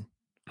opinion.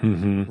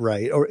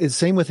 Right? Or it's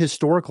same with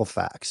historical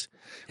facts.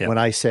 Yep. When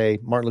I say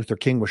Martin Luther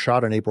King was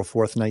shot on April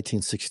 4th,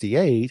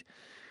 1968,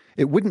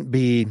 it wouldn't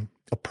be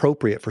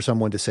appropriate for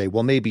someone to say,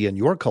 well, maybe in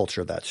your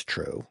culture that's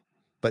true,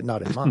 but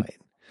not in mine.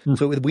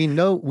 So we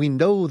know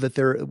that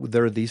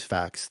there are these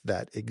facts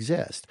that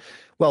exist.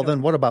 Well,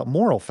 then what about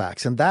moral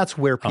facts? And that's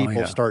where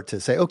people start to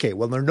say, okay,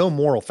 well, there are no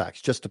moral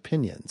facts, just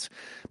opinions.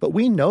 But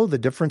we know the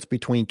difference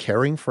between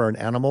caring for an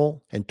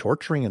animal and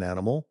torturing an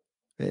animal.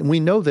 And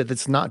we know that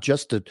it's not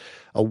just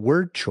a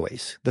word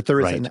choice, that there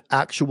is an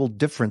actual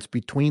difference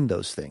between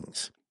those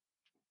things.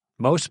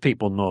 Most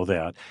people know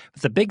that.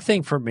 But the big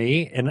thing for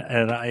me, and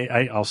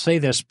I'll say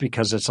this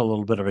because it's a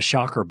little bit of a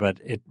shocker,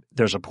 but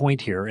there's a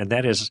point here, and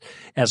that is,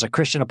 as a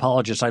Christian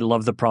apologist, I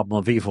love the problem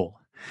of evil.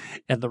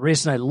 And the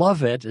reason I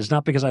love it is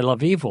not because I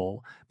love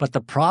evil, but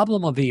the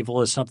problem of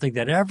evil is something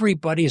that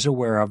everybody's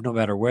aware of, no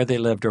matter where they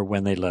lived or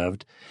when they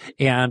lived.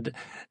 And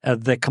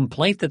the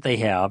complaint that they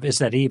have is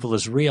that evil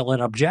is real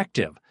and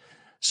objective.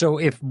 So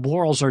if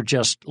morals are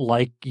just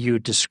like you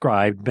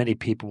described, many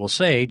people will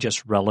say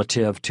just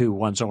relative to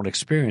one's own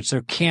experience,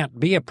 there can't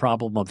be a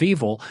problem of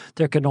evil.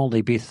 There can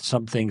only be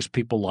some things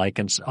people like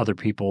and other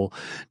people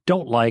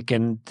don't like,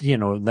 and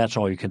that's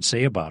all you can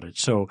say about it.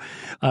 So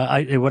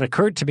what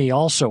occurred to me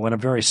also in a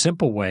very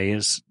simple way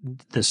is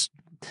this: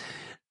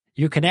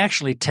 you can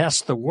actually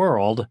test the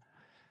world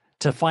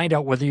to find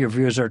out whether your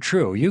views are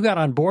true. You got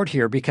on board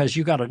here because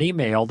you got an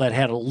email that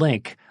had a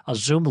link, a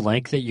Zoom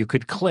link that you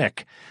could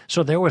click.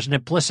 So there was an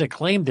implicit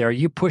claim there.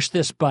 You push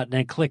this button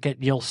and click it,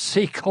 and you'll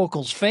see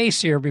Kokel's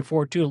face here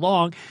before too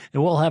long,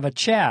 and we'll have a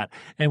chat.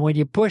 And when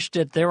you pushed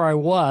it, there I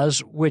was,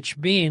 which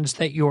means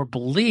that your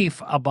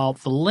belief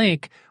about the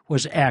link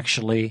was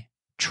actually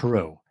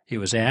true. It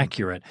was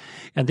accurate.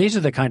 And these are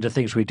the kind of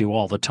things we do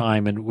all the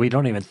time, and we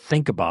don't even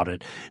think about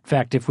it. In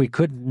fact, if we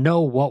could know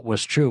what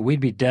was true,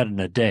 we'd be dead in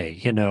a day,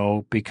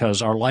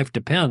 because our life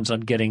depends on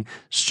getting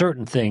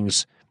certain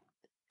things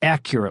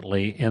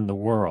accurately in the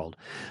world.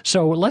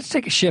 So let's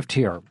take a shift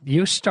here.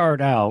 You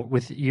start out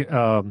with you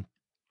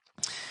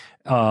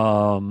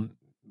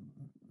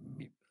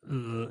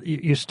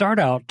start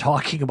out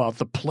talking about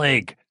the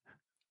plague.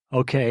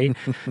 Okay.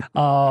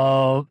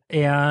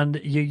 And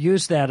you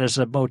use that as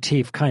a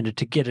motif kind of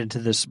to get into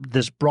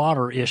this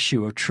broader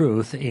issue of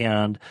truth.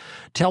 And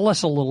tell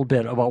us a little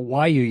bit about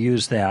why you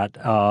use that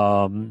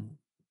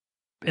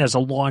as a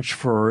launch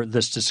for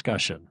this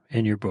discussion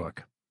in your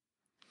book.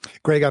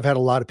 Greg, I've had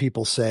a lot of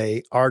people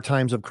say our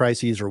times of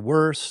crises are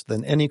worse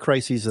than any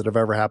crises that have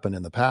ever happened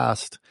in the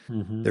past.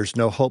 Mm-hmm. There's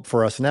no hope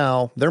for us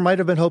now. There might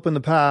have been hope in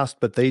the past,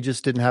 but they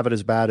just didn't have it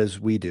as bad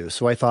as we do.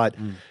 So I thought,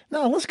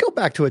 no, let's go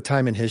back to a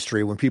time in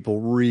history when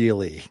people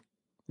really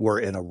were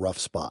in a rough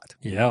spot.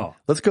 Yeah.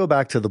 Let's go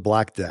back to the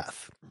Black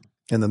Death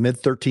in the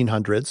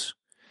mid-1300s.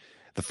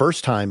 The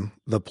first time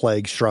the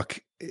plague struck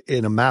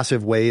in a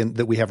massive way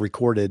that we have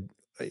recorded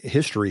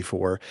history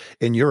for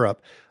in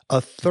Europe, a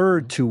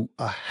third to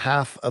a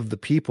half of the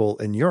people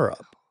in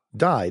Europe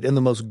died in the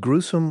most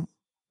gruesome,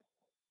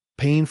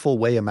 painful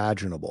way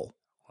imaginable.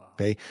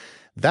 Okay.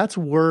 That's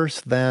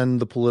worse than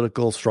the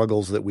political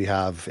struggles that we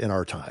have in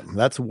our time.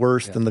 That's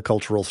worse than the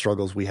cultural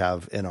struggles we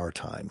have in our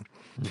time.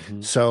 Mm-hmm.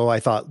 So I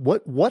thought,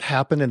 what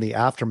happened in the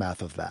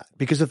aftermath of that?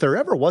 Because if there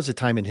ever was a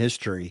time in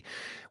history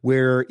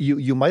where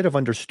you might have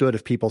understood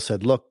if people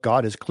said, look,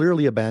 God has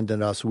clearly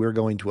abandoned us, we're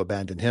going to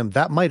abandon him,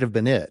 that might have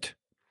been it.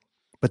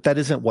 But that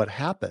isn't what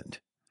happened.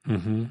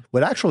 Mm-hmm.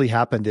 What actually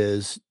happened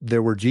is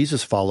there were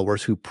Jesus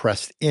followers who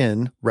pressed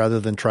in rather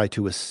than try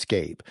to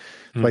escape.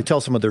 So I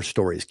tell some of their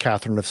stories.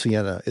 Catherine of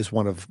Siena is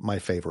one of my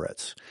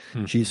favorites.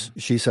 Mm-hmm.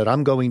 She said,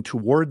 I'm going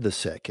toward the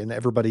sick. And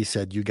everybody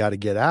said, you got to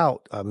get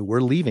out. I mean,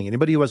 we're leaving.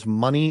 Anybody who has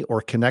money or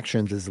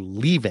connections is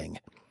leaving.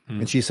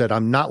 And she said,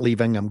 I'm not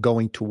leaving. I'm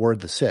going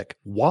toward the sick.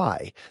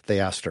 Why? They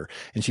asked her.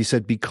 And she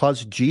said,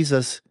 because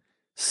Jesus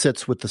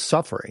sits with the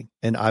suffering,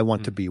 and I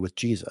want to be with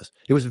Jesus.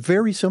 It was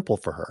very simple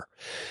for her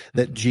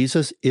that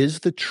Jesus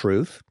is the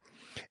truth,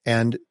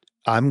 and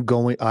I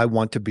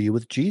want to be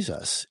with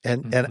Jesus.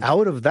 And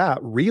out of that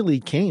really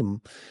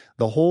came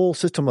the whole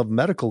system of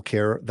medical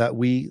care that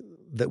we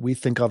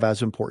think of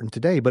as important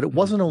today. But it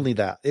wasn't only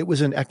that. It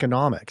was in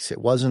economics. It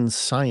was in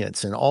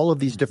science. In all of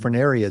these different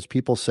areas,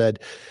 people said,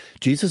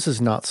 Jesus is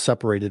not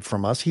separated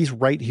from us. He's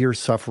right here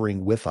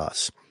suffering with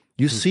us.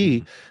 You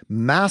see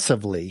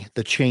massively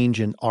the change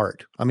in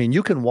art. I mean,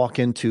 you can walk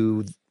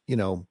into,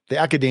 the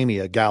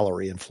Accademia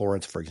Gallery in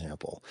Florence, for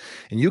example,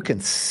 and you can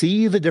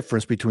see the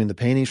difference between the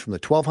paintings from the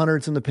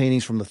 1200s and the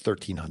paintings from the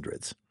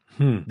 1300s.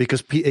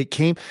 Because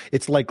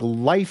it's like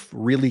life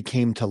really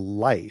came to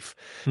life.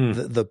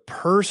 The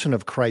person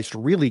of Christ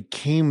really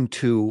came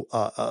to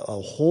a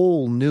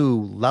whole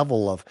new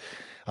level of,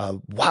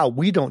 wow,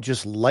 we don't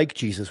just like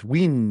Jesus.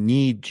 We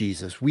need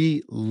Jesus.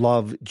 We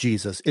love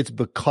Jesus. It's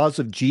because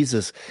of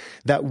Jesus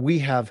that we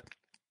have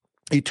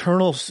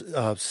eternal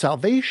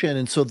salvation.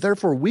 And so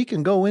therefore we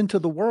can go into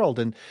the world.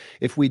 And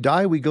if we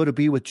die, we go to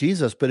be with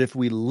Jesus. But if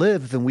we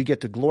live, then we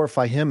get to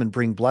glorify him and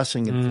bring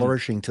blessing and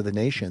flourishing to the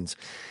nations.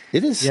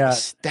 It is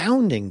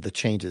astounding, the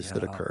changes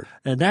that occurred.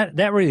 And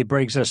that really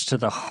brings us to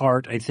the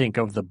heart, I think,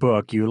 of the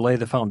book. You lay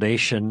the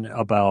foundation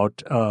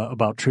about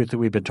truth that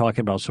we've been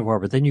talking about so far,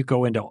 but then you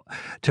go into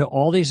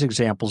all these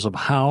examples of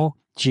how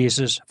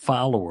Jesus'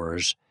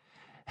 followers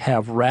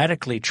have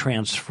radically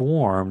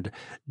transformed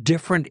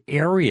different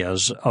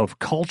areas of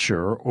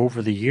culture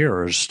over the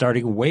years,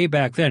 starting way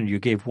back then. You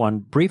gave one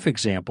brief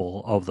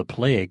example of the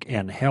plague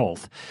and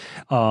health.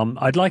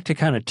 I'd like to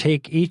kind of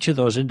take each of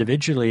those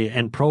individually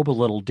and probe a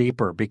little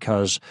deeper,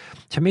 because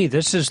to me,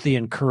 this is the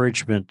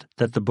encouragement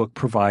that the book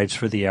provides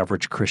for the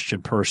average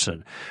Christian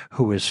person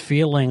who is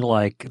feeling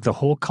like the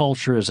whole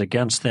culture is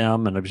against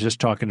them. And I was just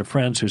talking to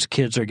friends whose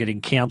kids are getting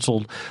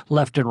canceled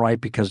left and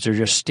right because they're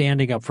just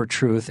standing up for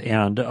truth,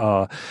 and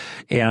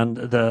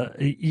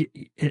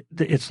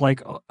it's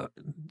like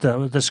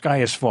the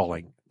sky is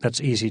falling. That's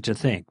easy to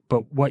think.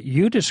 But what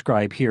you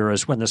describe here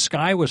is when the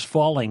sky was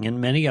falling in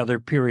many other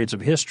periods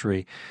of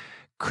history,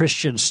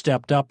 Christians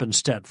stepped up and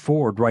stepped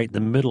forward right in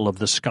the middle of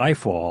the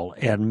Skyfall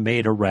and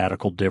made a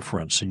radical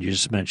difference. And you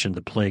just mentioned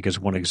the plague as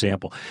one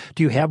example.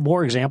 Do you have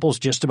more examples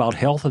just about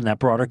health in that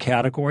broader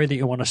category that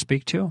you want to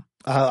speak to?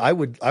 I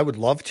would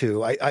love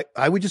to.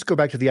 I would just go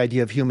back to the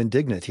idea of human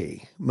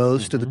dignity.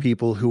 Most of the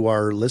people who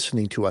are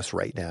listening to us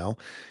right now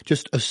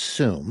just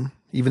assume,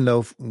 even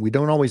though we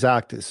don't always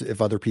act as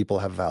if other people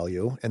have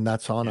value, and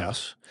that's on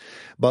us,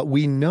 but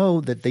we know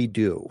that they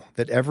do,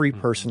 that every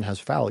person has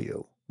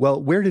value. Well,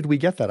 where did we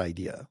get that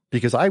idea?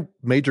 Because I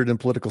majored in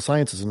political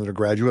science as an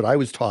undergraduate. I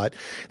was taught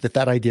that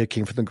that idea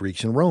came from the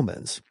Greeks and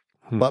Romans.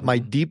 But my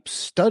deep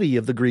study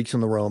of the Greeks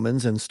and the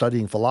Romans and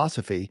studying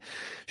philosophy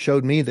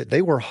showed me that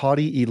they were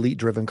haughty,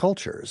 elite-driven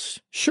cultures.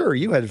 Sure,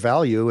 you had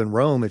value in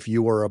Rome if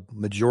you were a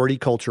majority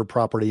culture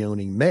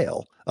property-owning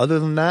male. Other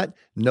than that,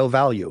 no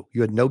value.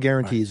 You had no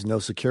guarantees, no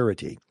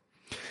security.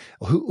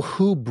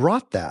 Who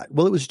brought that?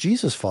 Well, it was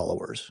Jesus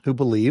followers who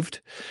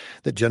believed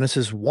that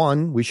Genesis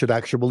 1 we should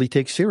actually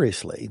take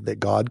seriously, that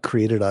God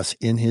created us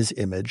in his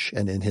image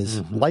and in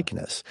his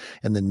likeness,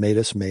 and then made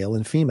us male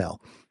and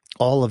female.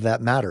 All of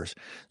that matters.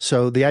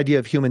 So the idea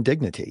of human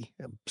dignity,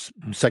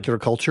 secular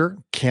culture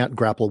can't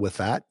grapple with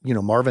that. You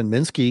know, Marvin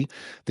Minsky,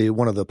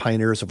 one of the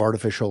pioneers of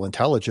artificial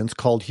intelligence,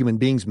 called human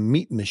beings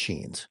meat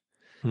machines.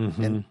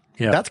 And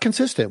that's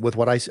consistent with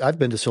what I've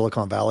been to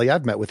Silicon Valley.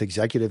 I've met with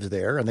executives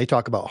there, and they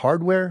talk about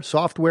hardware,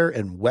 software,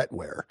 and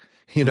wetware.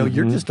 You know,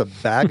 you're just a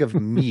bag of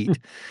meat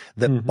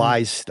that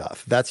buys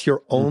stuff. That's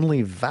your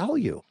only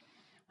value.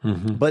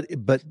 But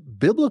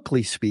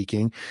biblically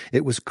speaking,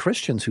 it was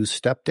Christians who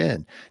stepped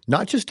in,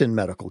 not just in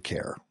medical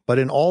care, but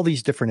in all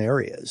these different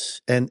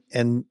areas. And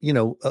you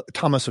know,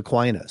 Thomas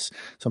Aquinas,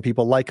 some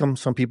people like him,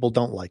 some people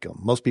don't like him.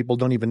 Most people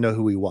don't even know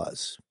who he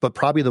was, but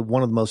probably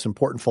one of the most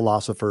important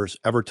philosophers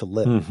ever to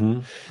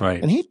live.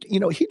 Right. And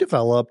he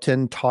developed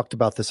and talked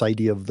about this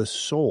idea of the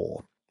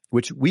soul,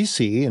 which we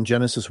see in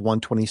Genesis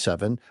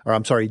 1:27, or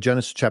I'm sorry,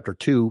 Genesis chapter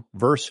 2,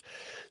 verse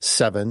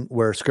 7,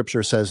 where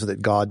scripture says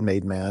that God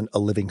made man a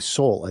living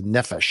soul, a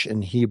nephesh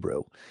in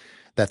Hebrew,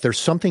 that there's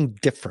something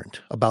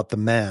different about the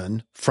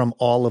man from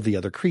all of the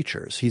other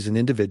creatures. He's an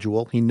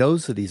individual. He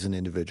knows that he's an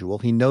individual.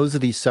 He knows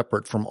that he's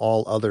separate from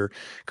all other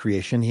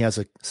creation. He has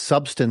a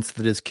substance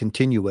that is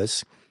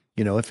continuous.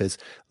 You know,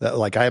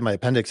 like I had my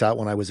appendix out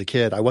when I was a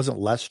kid, I wasn't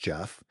less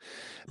Jeff.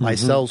 My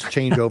cells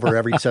change over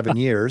every 7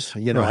 years.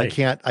 You know, Right.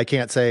 I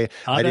can't say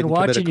I've been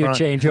watching you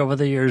change over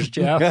the years,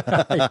 Jeff.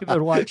 You've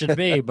been watching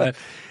me, but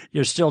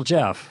you're still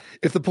Jeff.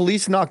 If the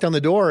police knocked on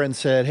the door and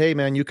said, "Hey,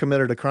 man, you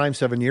committed a crime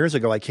 7 years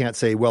ago," I can't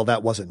say, "Well,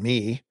 that wasn't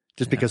me,"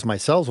 just because my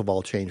cells have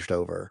all changed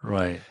over.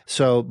 Right.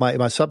 So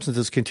my substance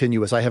is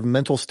continuous. I have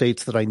mental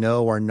states that I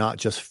know are not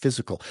just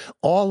physical.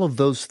 All of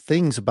those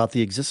things about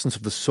the existence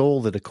of the soul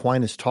that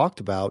Aquinas talked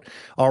about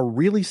are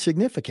really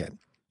significant.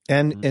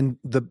 And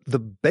the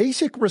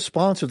basic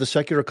response of the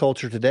secular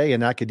culture today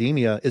in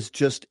academia is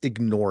just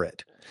ignore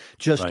it.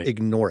 Just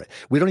ignore it.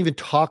 We don't even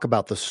talk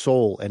about the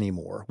soul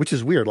anymore, which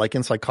is weird. Like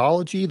in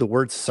psychology, the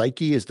word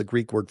psyche is the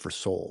Greek word for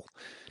soul.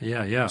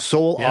 Yeah.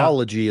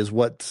 Soulology is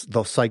what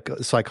the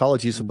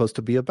psychology is supposed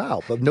to be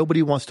about, but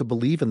nobody wants to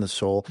believe in the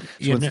soul.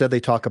 So instead they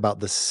talk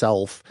about the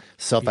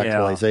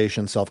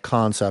self-actualization,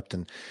 self-concept,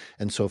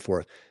 and so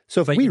forth.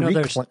 So if we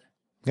reclaim...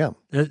 Yeah.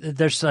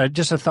 There's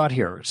just a thought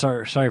here.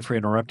 Sorry for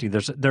interrupting.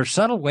 There's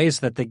subtle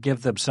ways that they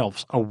give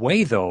themselves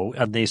away, though,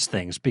 on these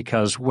things,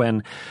 because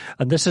and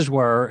this is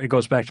where it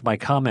goes back to my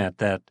comment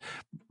that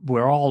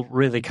we're all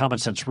really common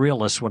sense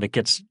realists when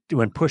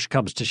push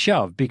comes to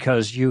shove,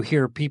 because you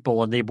hear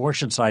people on the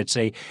abortion side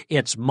say,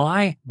 it's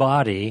my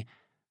body,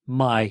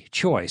 my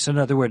choice. In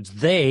other words,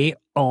 they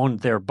own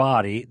their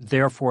body,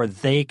 therefore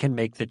they can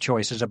make the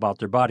choices about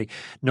their body.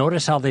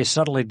 Notice how they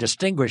subtly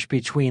distinguish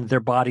between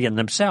their body and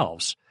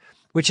themselves,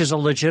 which is a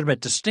legitimate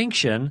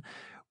distinction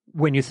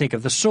when you think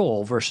of the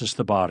soul versus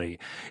the body.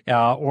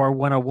 Or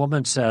when a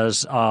woman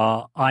says,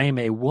 I am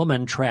a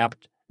woman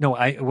trapped. No,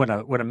 when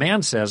a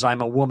man says,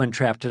 I'm a woman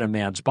trapped in a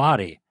man's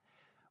body.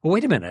 Well,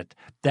 wait a minute.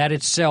 That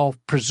itself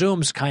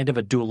presumes kind of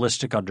a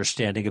dualistic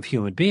understanding of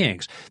human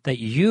beings, that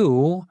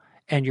you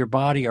and your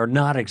body are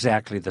not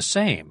exactly the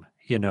same,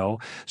 you know.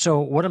 So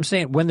what I'm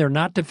saying, when they're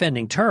not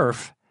defending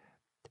turf,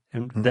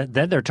 and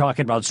then they're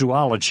talking about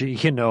zoology,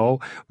 you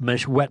know,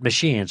 wet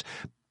machines,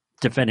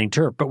 defending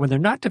turf. But when they're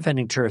not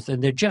defending turf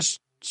and they're just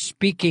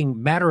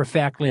speaking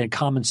matter-of-factly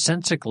and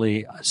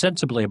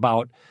sensibly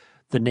about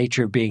the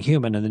nature of being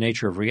human and the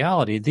nature of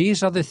reality,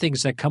 these other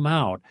things that come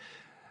out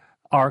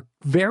are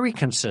very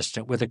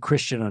consistent with a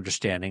Christian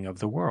understanding of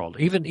the world.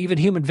 Even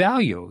human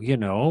value, you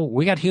know,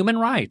 we got human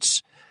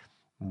rights.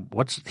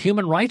 What's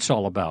human rights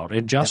all about?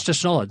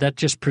 Injustice and all that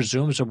just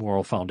presumes a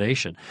moral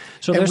foundation.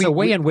 So there's a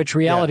way in which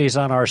reality is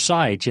on our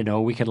side. You know,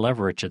 we can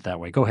leverage it that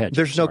way. Go ahead.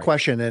 There's no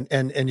question.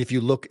 And if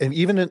you look, and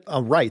even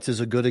rights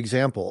is a good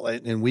example,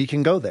 and we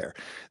can go there.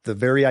 The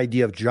very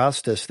idea of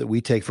justice that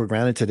we take for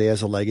granted today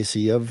as a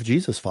legacy of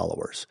Jesus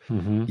followers.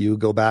 You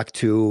go back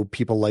to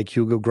people like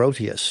Hugo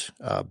Grotius,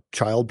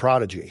 child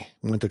prodigy,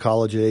 went to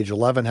college at age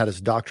 11, had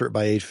his doctorate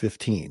by age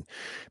 15,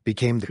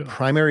 became the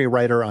primary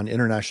writer on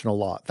international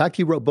law. In fact,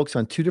 he wrote books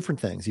on two different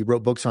things. He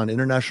wrote books on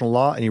international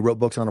law and he wrote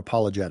books on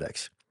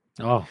apologetics.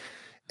 Oh,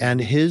 And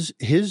his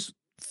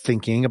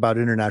thinking about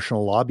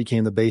international law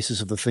became the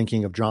basis of the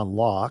thinking of John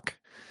Locke.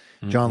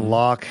 John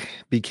Locke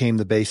became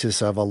the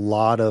basis of a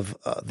lot of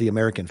the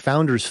American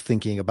founders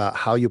thinking about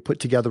how you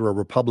put together a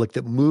republic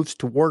that moves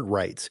toward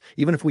rights,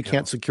 even if we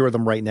can't secure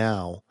them right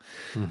now,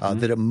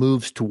 that it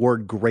moves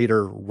toward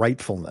greater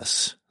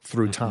rightfulness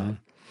through time.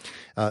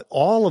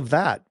 All of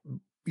that,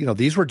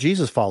 these were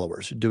Jesus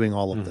followers doing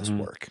all of this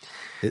work.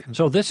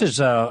 So this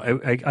is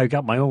I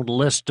got my own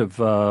list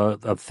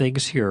of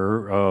things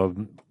here.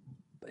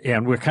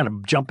 And we're kind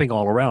of jumping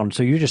all around.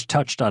 So you just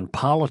touched on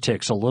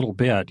politics a little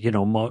bit. A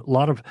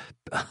lot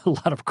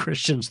of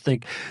Christians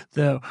think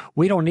that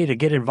we don't need to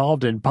get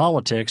involved in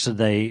politics, and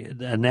they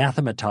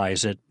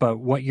anathematize it. But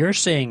what you're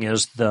saying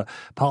is the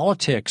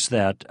politics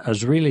that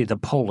is really the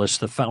polis,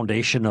 the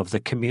foundation of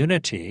the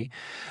community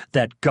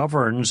that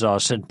governs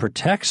us and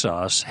protects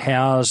us,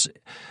 has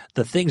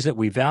the things that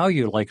we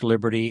value like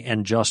liberty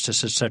and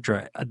justice,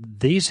 etc.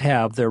 These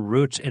have their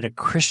roots in a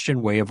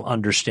Christian way of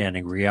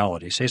understanding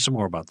reality. Say some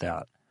more about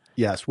that.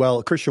 Yes. Well,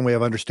 a Christian way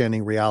of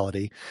understanding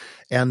reality,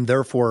 and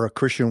therefore a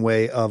Christian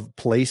way of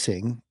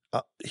placing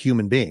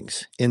human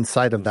beings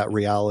inside of that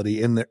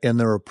reality in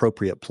their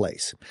appropriate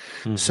place.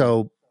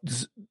 So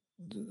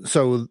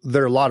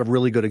there are a lot of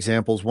really good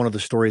examples. One of the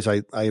stories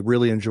I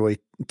really enjoy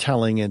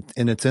telling, and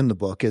it's in the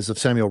book, is of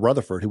Samuel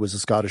Rutherford, who was a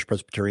Scottish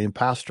Presbyterian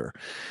pastor.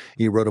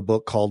 He wrote a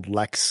book called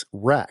Lex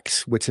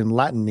Rex, which in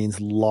Latin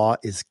means law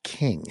is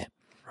king.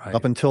 Right.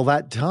 Up until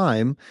that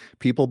time,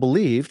 people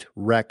believed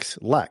Rex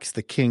Lex,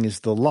 the king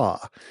is the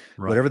law.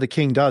 Right. Whatever the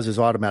king does is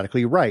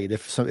automatically right.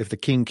 If the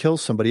king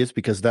kills somebody, it's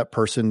because that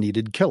person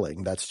needed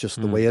killing. That's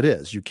just the way it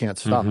is. You can't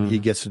stop him. He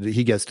gets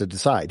to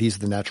decide. He's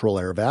the natural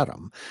heir of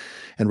Adam.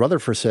 And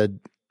Rutherford said,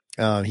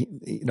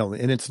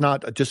 and it's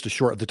not just a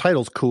short. The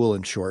title's cool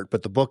and short,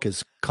 but the book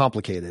is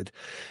complicated.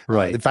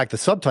 Right. In fact, the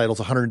subtitle's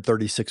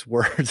 136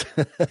 words.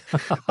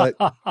 but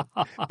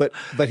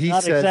he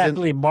not says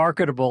exactly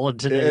marketable in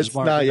today's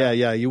market.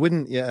 Not, you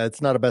wouldn't. Yeah,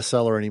 it's not a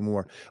bestseller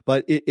anymore.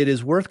 But it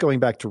is worth going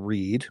back to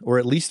read, or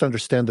at least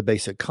understand the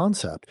basic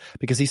concept,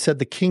 because he said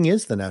the king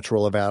is the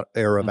natural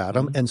heir of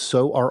Adam, and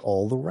so are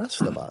all the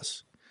rest of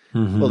us.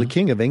 Well, the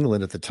king of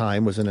England at the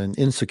time was in an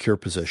insecure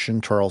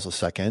position,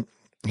 Charles II.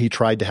 He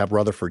tried to have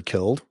Rutherford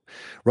killed.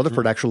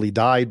 Rutherford actually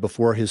died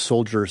before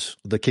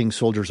the king's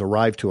soldiers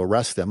arrived to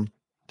arrest him.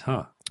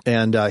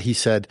 And he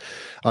said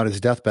on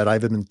his deathbed,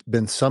 I've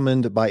been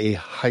summoned by a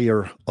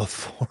higher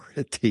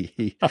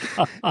authority.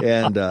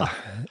 and like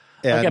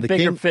a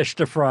bigger fish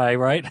to fry,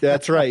 right?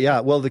 That's right. Yeah.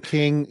 Well, the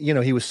king,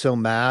 he was so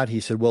mad. He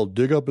said, well,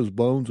 dig up his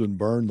bones and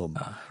burn them.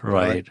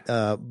 Right.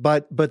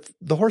 But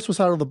the horse was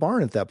out of the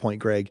barn at that point,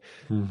 Greg.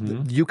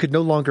 You could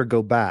no longer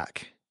go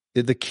back.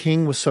 The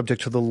king was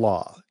subject to the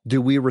law. Do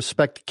we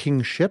respect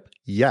kingship?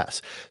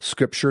 Yes.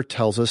 Scripture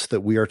tells us that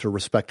we are to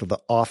respect the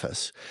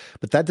office.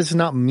 But that does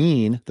not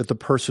mean that the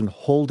person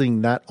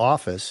holding that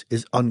office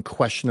is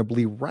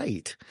unquestionably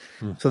right.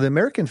 So the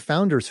American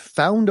founders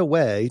found a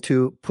way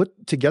to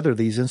put together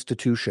these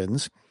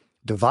institutions,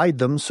 divide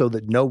them so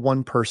that no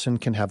one person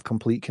can have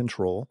complete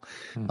control,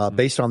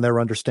 based on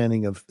their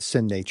understanding of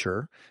sin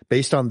nature,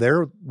 based on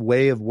their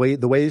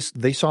the ways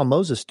they saw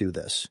Moses do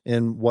this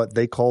in what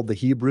they called the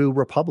Hebrew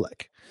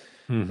Republic.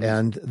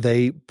 And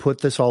they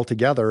put this all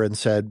together and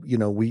said,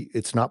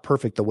 it's not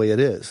perfect the way it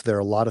is. There are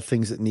a lot of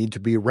things that need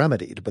to be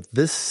remedied, but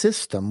this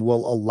system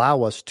will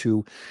allow us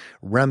to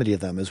remedy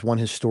them. As one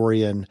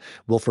historian,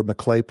 Wilford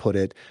McClay, put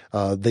it,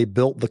 they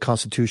built the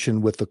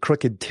Constitution with the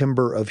crooked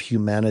timber of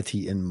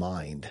humanity in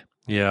mind.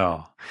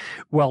 Yeah.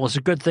 Well, it's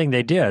a good thing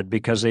they did,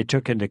 because they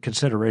took into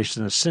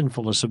consideration the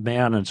sinfulness of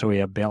man, and so we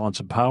have balance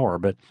of power.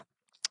 But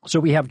so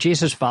we have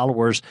Jesus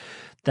followers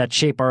that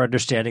shape our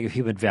understanding of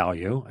human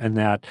value, and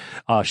that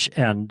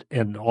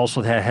and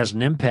also that has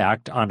an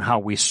impact on how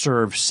we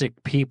serve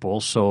sick people.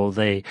 So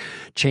they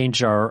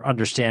change our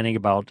understanding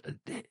about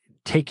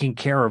taking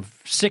care of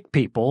sick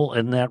people,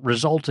 and that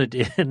resulted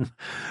in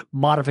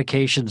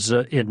modifications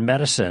in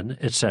medicine,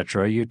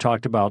 etc. You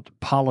talked about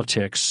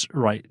politics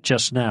right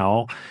just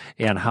now,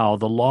 and how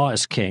the law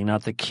is king,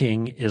 not the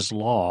king is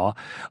law.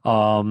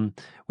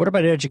 What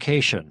about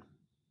education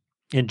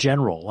in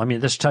general? I mean,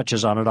 this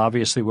touches on it,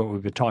 obviously, what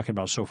we've been talking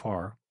about so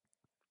far.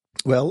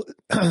 Well,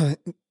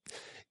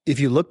 if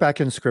you look back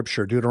in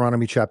Scripture,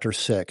 Deuteronomy chapter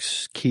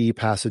 6, key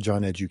passage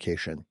on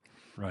education.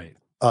 Right.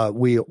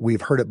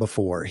 We've heard it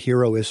before.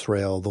 Hear, O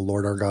Israel, the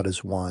Lord our God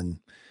is one.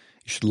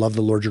 You should love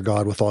the Lord your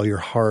God with all your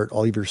heart,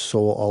 all of your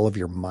soul, all of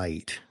your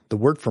might. The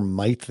word for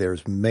might there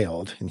is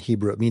meod. In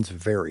Hebrew, it means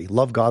very.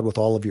 Love God with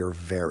all of your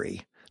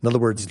very. In other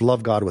words,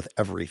 love God with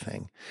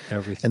everything.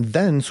 And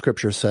then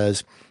Scripture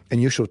says,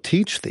 and you shall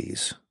teach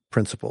these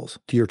principles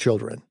to your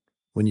children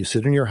when you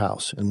sit in your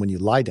house and when you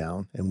lie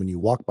down and when you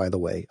walk by the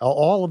way,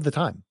 all of the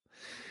time.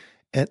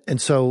 And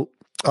so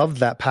of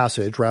that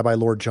passage, Rabbi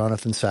Lord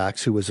Jonathan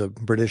Sacks, who was a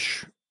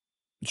British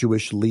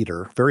Jewish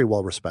leader, very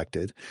well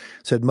respected,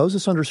 said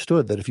Moses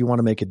understood that if you want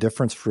to make a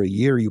difference for a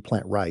year, you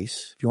plant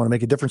rice. If you want to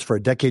make a difference for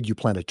a decade, you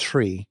plant a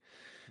tree.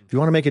 If you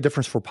want to make a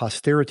difference for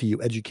posterity,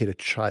 you educate a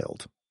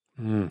child.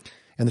 Mm.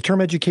 And the term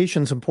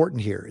education is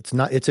important here.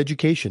 It's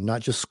education,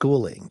 not just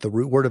schooling. The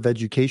root word of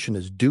education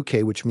is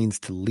duce, which means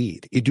to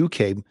lead.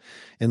 Educe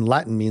in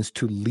Latin means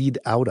to lead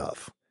out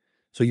of.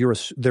 So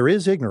there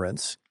is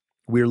ignorance.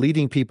 We're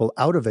leading people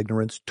out of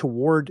ignorance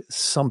toward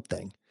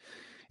something.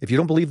 If you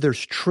don't believe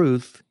there's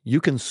truth,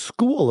 you can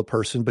school a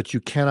person, but you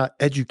cannot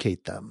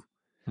educate them.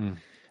 Mm.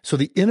 So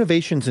the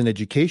innovations in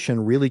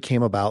education really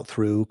came about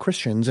through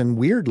Christians. And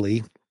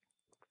weirdly,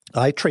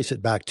 I trace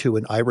it back to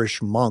an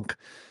Irish monk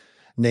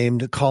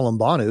named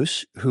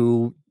Columbanus,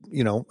 who,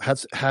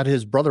 has had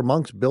his brother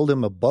monks build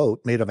him a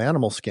boat made of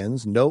animal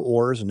skins, no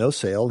oars, no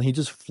sail, and he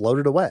just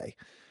floated away.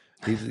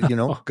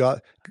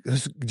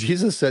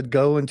 Jesus said,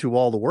 go into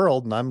all the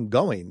world, and I'm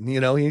going. He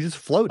just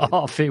floated.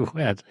 Off he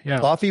went. Yeah.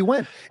 Off he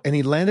went. And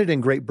he landed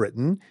in Great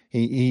Britain.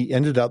 He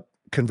ended up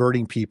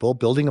converting people,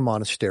 building a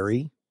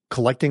monastery,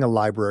 collecting a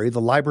library.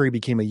 The library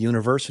became a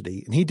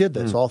university, and he did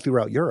this all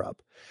throughout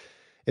Europe.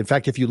 In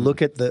fact, if you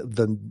look at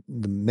the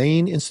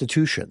main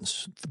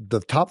institutions, the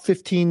top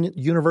 15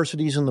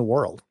 universities in the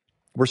world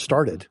were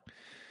started.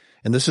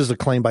 And this is a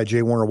claim by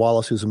J. Warner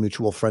Wallace, who's a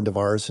mutual friend of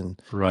ours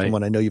and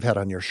someone I know you've had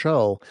on your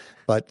show.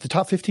 But the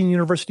top 15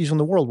 universities in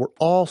the world were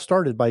all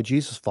started by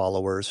Jesus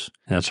followers.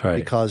 That's right.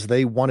 Because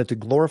they wanted to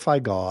glorify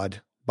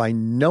God by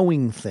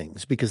knowing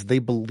things, because they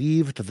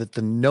believed that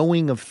the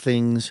knowing of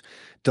things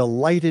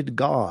delighted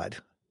God.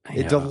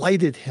 It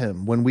delighted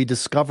him when we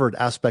discovered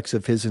aspects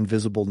of his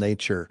invisible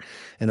nature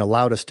and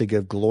allowed us to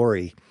give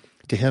glory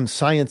to him.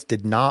 Science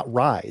did not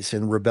rise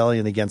in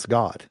rebellion against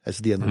God, as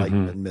the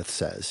Enlightenment myth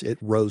says. It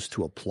rose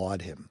to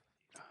applaud him.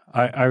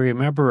 I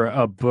remember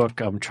a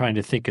book. I'm trying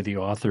to think of the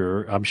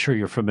author. I'm sure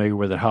you're familiar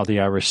with it, How the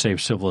Irish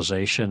Saved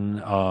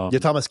Civilization.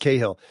 Thomas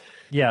Cahill.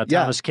 Yeah,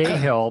 Thomas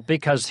Cahill,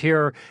 because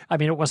here,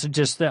 it wasn't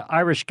just the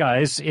Irish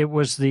guys. It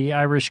was the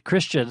Irish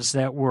Christians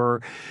that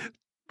were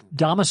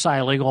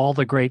domiciling all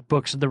the great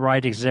books and the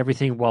writings and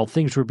everything while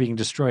things were being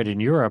destroyed in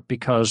Europe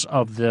because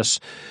of this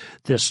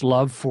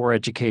love for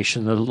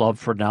education, the love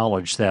for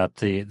knowledge that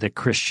the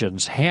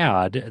Christians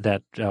had.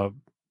 That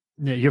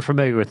you're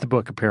familiar with the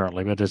book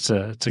apparently, but it's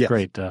a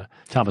great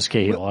Thomas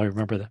Cahill. I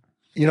remember that.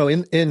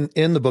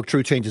 In the book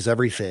True Changes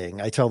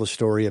Everything, I tell the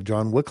story of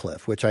John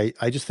Wycliffe, which I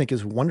just think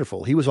is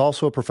wonderful. He was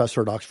also a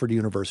professor at Oxford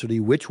University,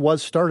 which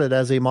was started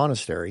as a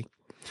monastery.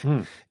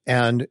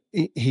 And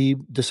he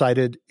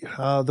decided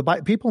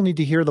people need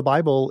to hear the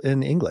Bible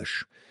in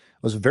English.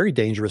 It was a very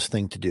dangerous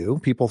thing to do.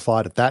 People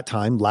thought at that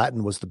time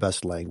Latin was the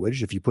best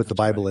language. If you put the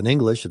Bible in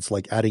English, it's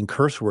like adding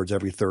curse words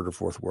every third or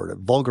fourth word. It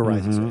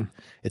vulgarizes it.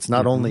 It's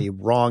not only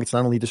wrong, it's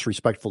not only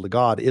disrespectful to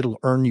God, it'll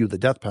earn you the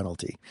death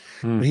penalty.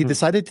 But he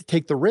decided to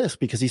take the risk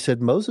because he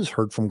said Moses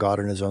heard from God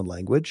in his own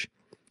language.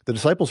 The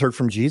disciples heard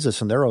from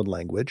Jesus in their own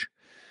language.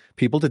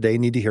 People today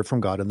need to hear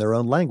from God in their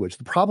own language.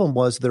 The problem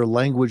was their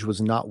language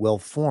was not well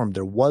formed.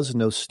 There was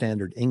no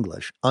standard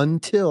English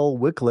until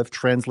Wycliffe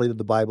translated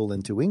the Bible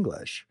into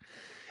English,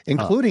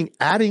 including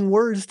adding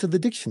words to the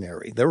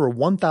dictionary. There were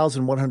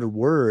 1,100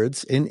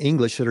 words in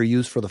English that are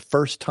used for the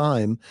first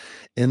time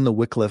in the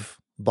Wycliffe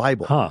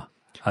Bible.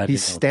 He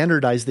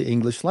standardized the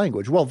English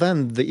language. Well,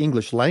 then the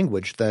English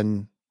language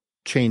then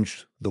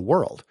changed the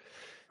world.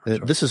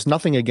 This is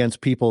nothing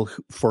against people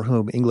for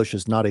whom English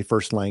is not a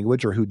first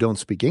language or who don't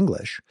speak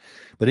English,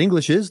 but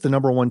English is the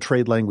number one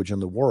trade language in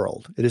the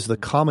world. It is the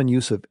common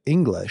use of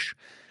English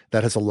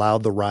that has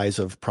allowed the rise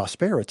of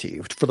prosperity.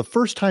 For the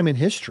first time in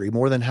history,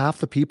 more than half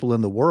the people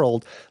in the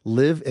world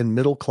live in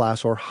middle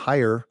class or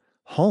higher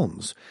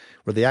homes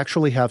where they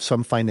actually have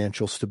some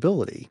financial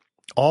stability.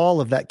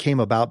 All of that came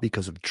about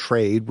because of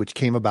trade, which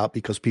came about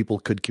because people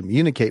could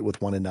communicate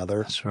with one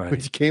another,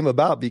 which came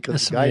about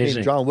because a guy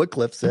named John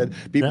Wycliffe said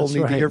people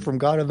need to hear from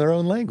God in their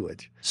own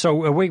language.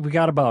 So we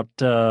got about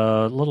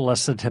a little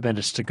less than 10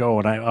 minutes to go,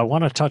 and I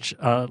want to touch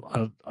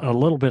a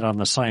little bit on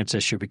the science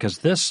issue because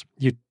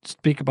you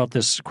speak about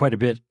this quite a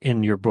bit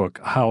in your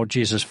book, how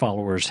Jesus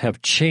followers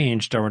have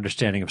changed our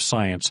understanding of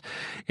science,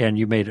 and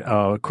you made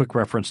a quick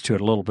reference to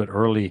it a little bit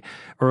earlier.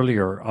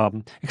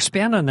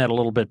 Expand on that a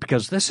little bit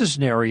because this is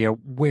an area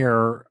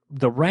where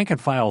the rank and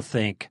file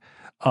think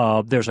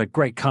there's a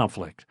great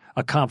conflict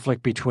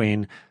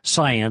between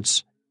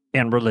science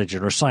and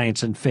religion, or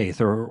science and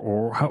faith,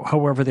 or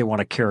however they want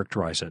to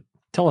characterize it.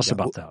 Tell us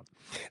about that.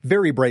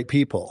 Very bright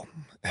people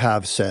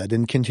have said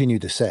and continue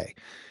to say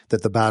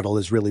that the battle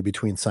is really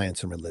between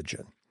science and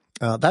religion.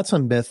 That's a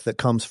myth that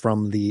comes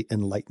from the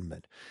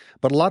Enlightenment.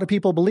 But a lot of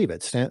people believe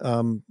it.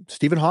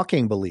 Stephen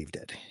Hawking believed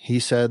it. He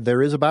said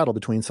there is a battle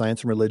between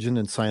science and religion,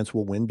 and science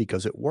will win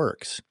because it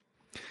works.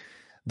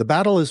 The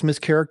battle is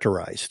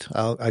mischaracterized.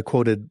 I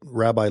quoted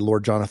Rabbi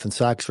Lord Jonathan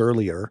Sacks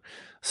earlier.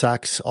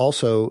 Sacks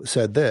also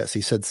said this.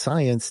 He said,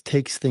 science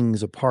takes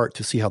things apart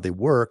to see how they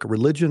work.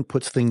 Religion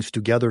puts things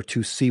together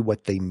to see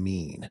what they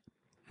mean.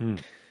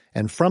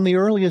 And from the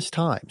earliest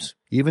times,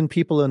 even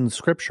people in the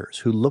scriptures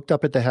who looked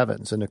up at the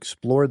heavens and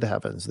explored the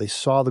heavens, they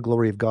saw the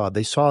glory of God.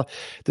 They saw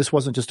this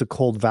wasn't just a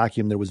cold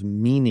vacuum. There was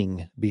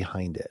meaning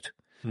behind it.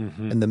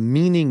 And the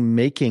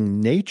meaning-making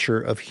nature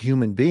of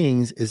human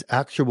beings is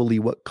actually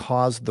what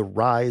caused the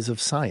rise of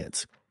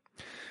science.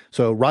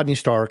 So Rodney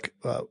Stark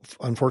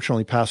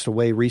unfortunately passed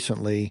away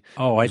recently.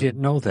 Oh, I didn't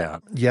know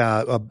that.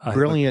 Yeah, a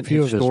brilliant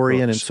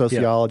historian and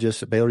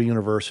sociologist at Baylor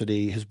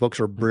University. His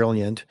books are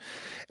brilliant.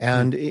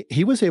 And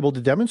he was able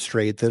to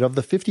demonstrate that of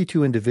the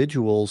 52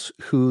 individuals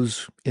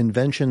whose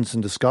inventions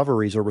and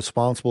discoveries are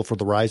responsible for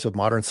the rise of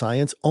modern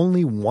science,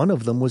 only one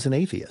of them was an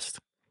atheist.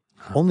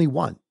 Only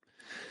one.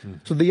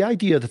 So the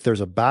idea that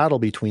there's a battle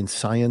between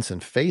science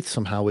and faith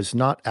somehow is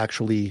not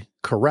actually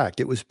correct.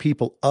 It was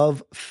people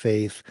of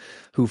faith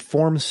who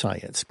formed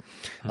science.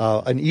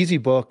 An easy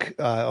book,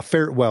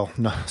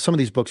 some of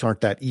these books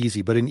aren't that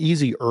easy, but an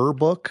easier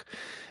book,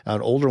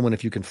 an older one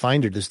if you can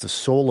find it, is The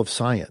Soul of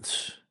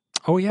Science.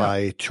 Oh, yeah.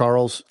 By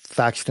Charles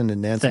Thaxton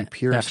and Nancy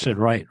Pearson.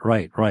 Right.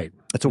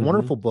 It's a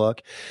wonderful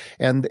book.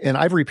 And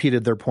I've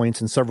repeated their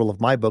points in several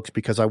of my books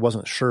because I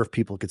wasn't sure if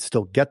people could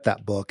still get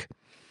that book.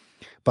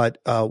 But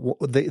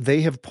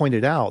they have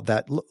pointed out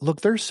that,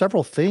 look, there's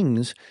several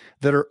things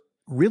that are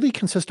really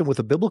consistent with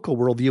a biblical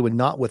worldview and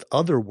not with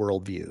other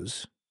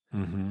worldviews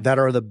that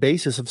are the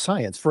basis of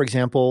science. For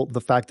example, the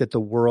fact that the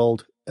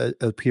world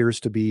appears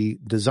to be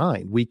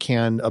designed. We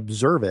can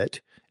observe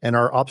it, and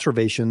our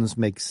observations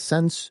make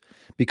sense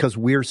because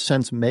we're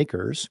sense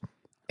makers,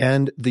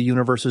 and the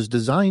universe is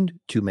designed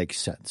to make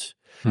sense.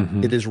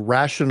 It is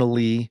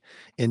rationally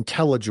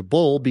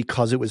intelligible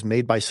because it was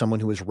made by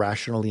someone who is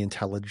rationally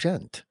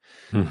intelligent.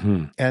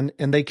 And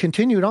they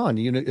continued on.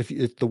 You know,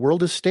 if the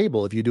world is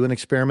stable, if you do an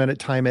experiment at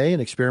time A, an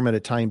experiment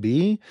at time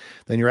B,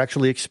 then you're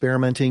actually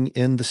experimenting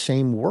in the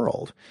same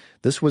world.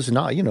 This was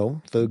not,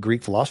 the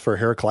Greek philosopher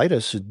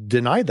Heraclitus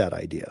denied that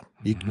idea.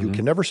 You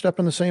can never step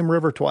in the same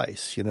river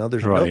twice.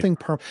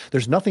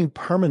 There's nothing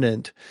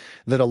permanent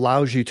that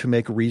allows you to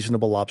make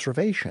reasonable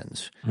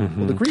observations.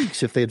 Well, the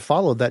Greeks, if they had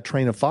followed that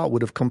train of thought,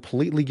 would have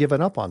completely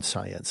given up on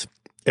science.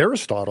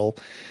 Aristotle,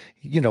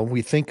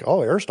 we think,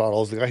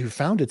 Aristotle is the guy who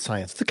founded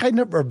science. The guy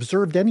never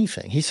observed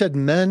anything. He said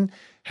men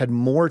had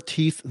more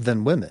teeth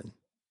than women.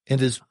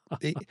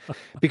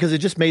 Because it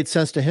just made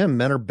sense to him.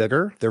 Men are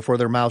bigger, therefore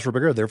their mouths are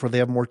bigger, therefore they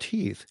have more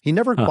teeth. He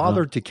never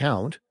bothered to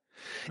count.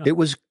 It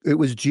was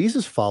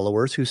Jesus'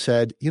 followers who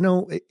said,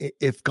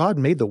 if God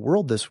made the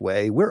world this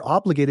way, we're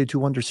obligated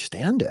to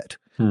understand it.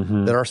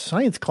 That our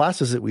science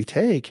classes that we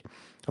take,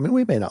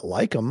 we may not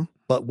like them,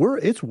 but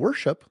it's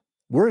worship.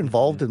 We're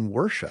involved in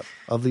worship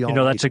of the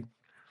Almighty.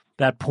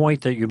 That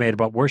point that you made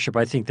about worship,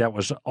 I think that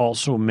was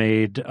also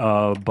made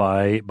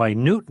by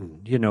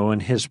Newton, in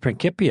his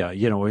Principia.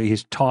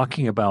 He's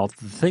talking about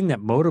the thing that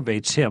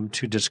motivates him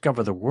to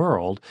discover the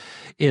world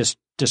is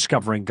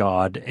discovering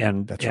God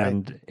and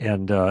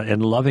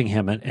loving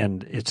Him,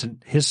 and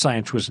his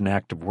science was an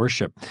act of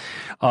worship.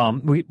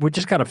 We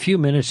just got a few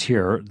minutes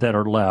here that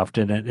are left,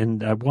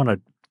 and I want to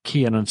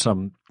key in on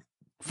some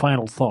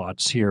final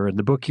thoughts here. In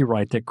the book, you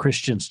write that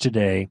Christians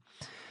today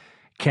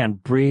can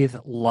breathe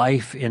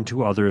life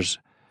into others'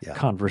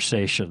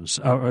 conversations,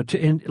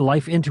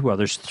 life into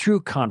others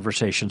through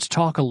conversations.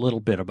 Talk a little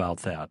bit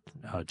about that,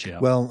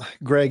 Jim. Well,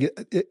 Greg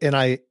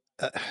and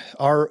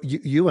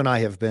you and I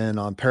have been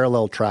on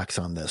parallel tracks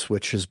on this,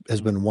 which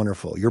has been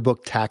wonderful. Your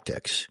book,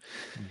 Tactics,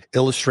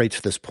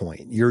 illustrates this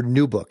point. Your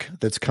new book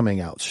that's coming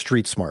out,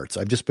 Street Smarts,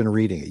 I've just been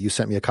reading it. You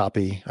sent me a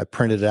copy. I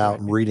printed it out.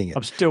 I'm reading it.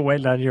 I'm still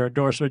waiting on your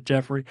endorsement,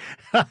 Jeffrey.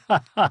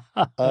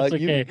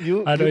 Okay.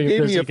 You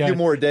gave me a few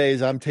more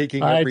days. I'm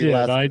taking every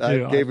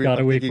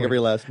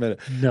last minute.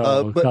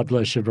 No, God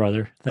bless you,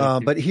 brother.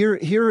 Thank you. But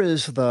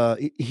here's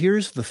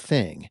the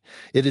thing.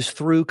 It is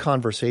through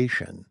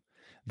conversation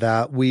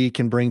that we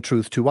can bring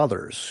truth to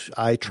others.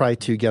 I try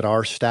to get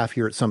our staff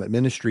here at Summit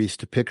Ministries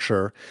to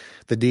picture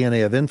the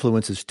DNA of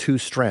influence as two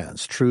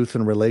strands, truth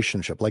and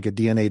relationship, like a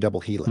DNA double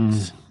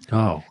helix.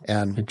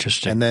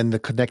 Interesting. And then the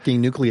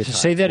connecting nucleotide.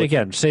 Say that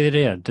again.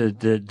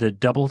 The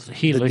double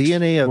helix. The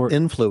DNA of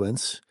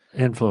influence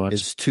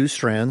is two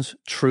strands,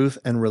 truth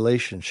and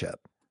relationship.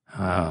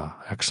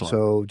 Excellent.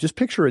 So just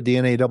picture a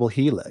DNA double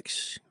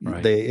helix.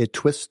 Right. It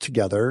twists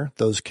together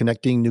those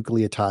connecting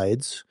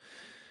nucleotides.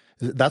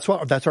 That's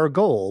our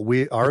goal.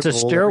 It's a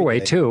stairway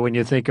too. When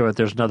you think of it,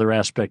 there's another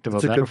aspect of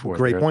a metaphor.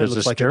 Great point. It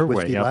looks like a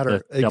twisty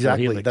ladder.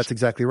 Exactly. That's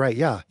exactly right.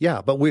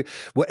 Yeah. But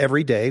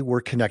every day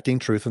we're connecting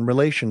truth and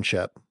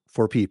relationship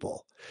for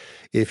people.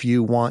 If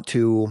you want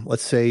to,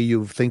 let's say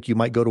you think you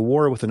might go to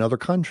war with another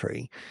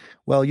country,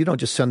 well, you don't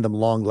just send them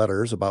long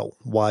letters about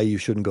why you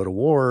shouldn't go to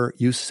war.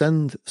 You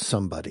send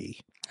somebody.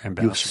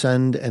 You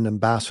send an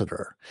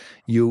ambassador.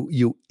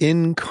 You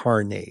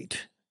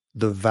incarnate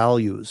the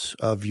values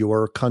of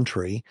your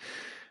country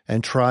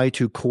and try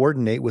to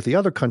coordinate with the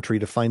other country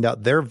to find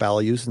out their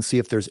values and see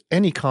if there's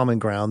any common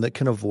ground that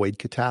can avoid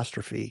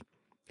catastrophe.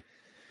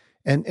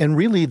 And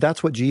really,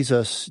 that's what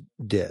Jesus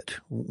did.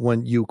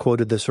 When you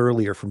quoted this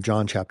earlier from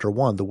John chapter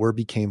 1, the Word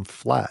became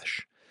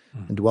flesh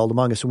and dwelled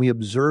among us, and we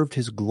observed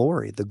His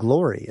glory. The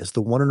glory as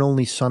the one and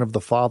only Son of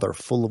the Father,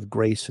 full of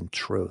grace and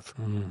truth.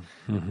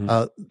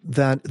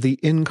 That the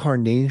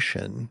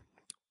incarnation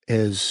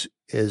is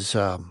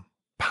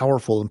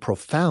powerful and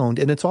profound,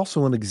 and it's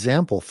also an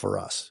example for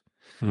us.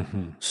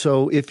 Mm-hmm.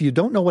 So if you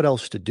don't know what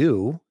else to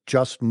do,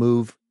 just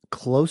move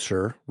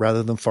closer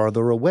rather than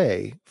farther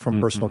away from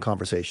personal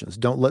conversations.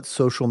 Don't let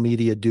social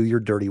media do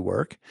your dirty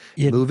work.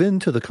 Move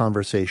into the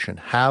conversation,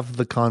 have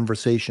the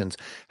conversations,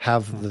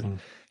 have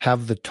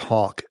the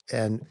talk,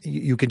 and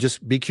you can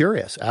just be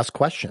curious, ask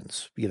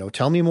questions.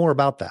 Tell me more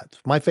about that.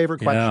 My favorite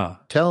question. Yeah.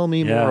 Tell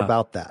me more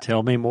about that.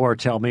 Tell me more.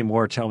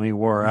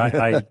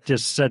 I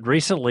just said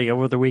recently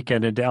over the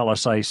weekend in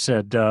Dallas, I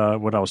said,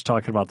 when I was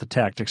talking about the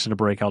tactics in a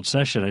breakout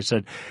session, I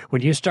said,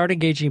 when you start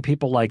engaging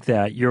people like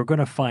that, you're going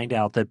to find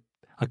out that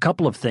a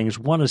couple of things.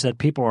 One is that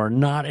people are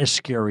not as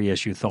scary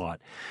as you thought.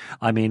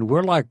 I mean,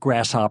 we're like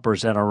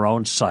grasshoppers at our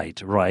own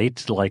sight,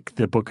 right? Like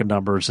the Book of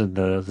Numbers and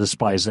the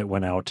spies that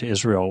went out to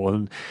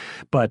Israel.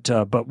 But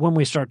when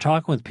we start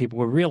talking with people,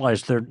 we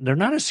realize they're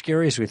not as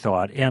scary as we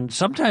thought. And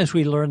sometimes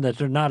we learn that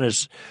they're not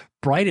as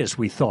bright as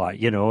we thought.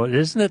 It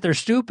isn't that they're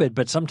stupid,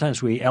 but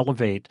sometimes we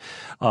elevate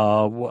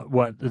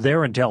what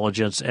their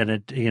intelligence, and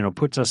it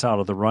puts us out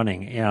of the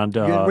running. And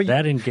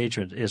that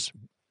engagement is.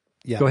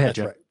 Yeah, go ahead, that's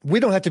Jeff. right. We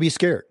don't have to be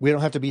scared. We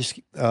don't have to be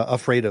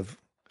afraid of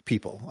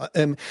people.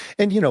 And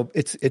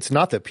it's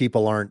not that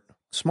people aren't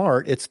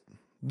smart.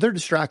 They're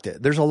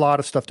distracted. There's a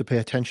lot of stuff to pay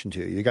attention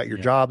to. You got your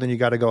job, then you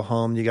got to go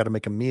home, you got to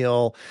make a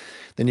meal,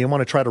 then you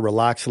want to try to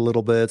relax a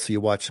little bit, so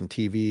you watch some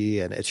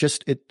TV, and it's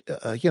just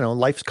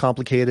life's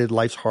complicated,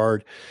 life's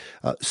hard.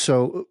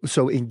 So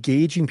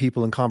engaging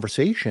people in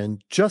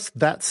conversation, just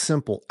that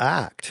simple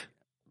act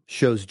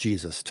shows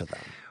Jesus to them.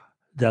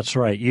 That's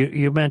right.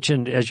 You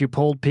mentioned, as you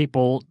polled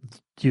people,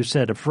 you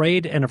said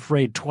afraid and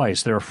afraid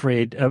twice. They're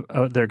afraid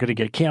they're going to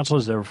get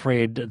canceled. They're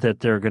afraid that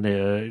they're going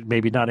to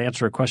maybe not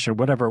answer a question,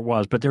 whatever it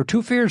was. But there are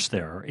two fears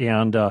there.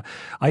 And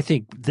I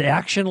think the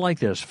action like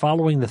this,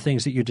 following the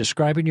things that you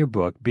describe in your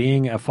book,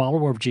 being a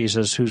follower of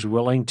Jesus who's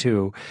willing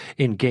to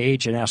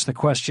engage and ask the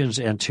questions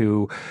and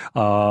to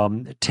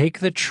take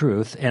the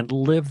truth and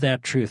live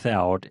that truth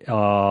out,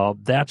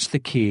 that's the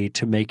key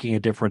to making a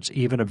difference,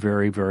 even a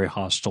very, very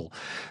hostile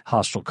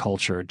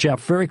culture.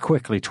 Jeff, very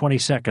quickly, 20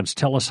 seconds,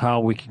 tell us how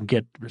we can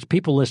get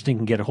people listening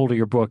can get a hold of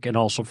your book and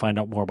also find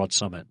out more about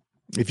Summit.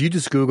 If you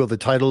just Google the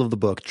title of the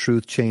book,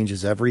 Truth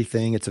Changes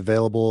Everything, it's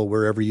available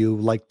wherever you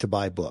like to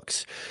buy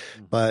books.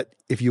 But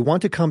if you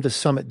want to come to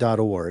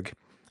summit.org,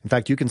 in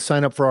fact, you can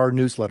sign up for our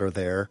newsletter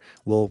there.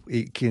 We'll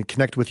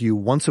connect with you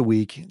once a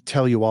week,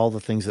 tell you all the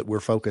things that we're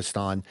focused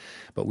on.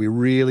 But we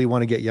really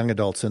want to get young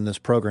adults in this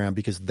program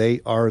because they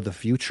are the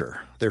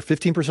future. They're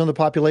 15% of the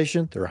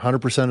population. They're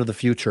 100% of the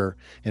future.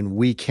 And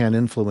we can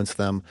influence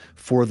them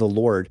for the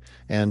Lord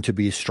and to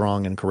be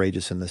strong and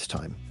courageous in this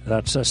time.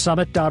 That's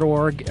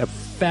summit.org, a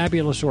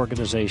fabulous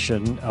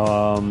organization.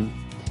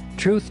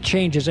 Truth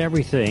Changes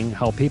Everything,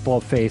 How People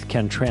of Faith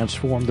Can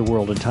Transform the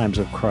World in Times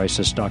of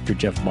Crisis. Dr.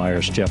 Jeff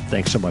Myers. Jeff,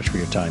 thanks so much for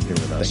your time here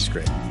with us. Thanks,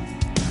 Greg.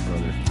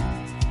 Brother.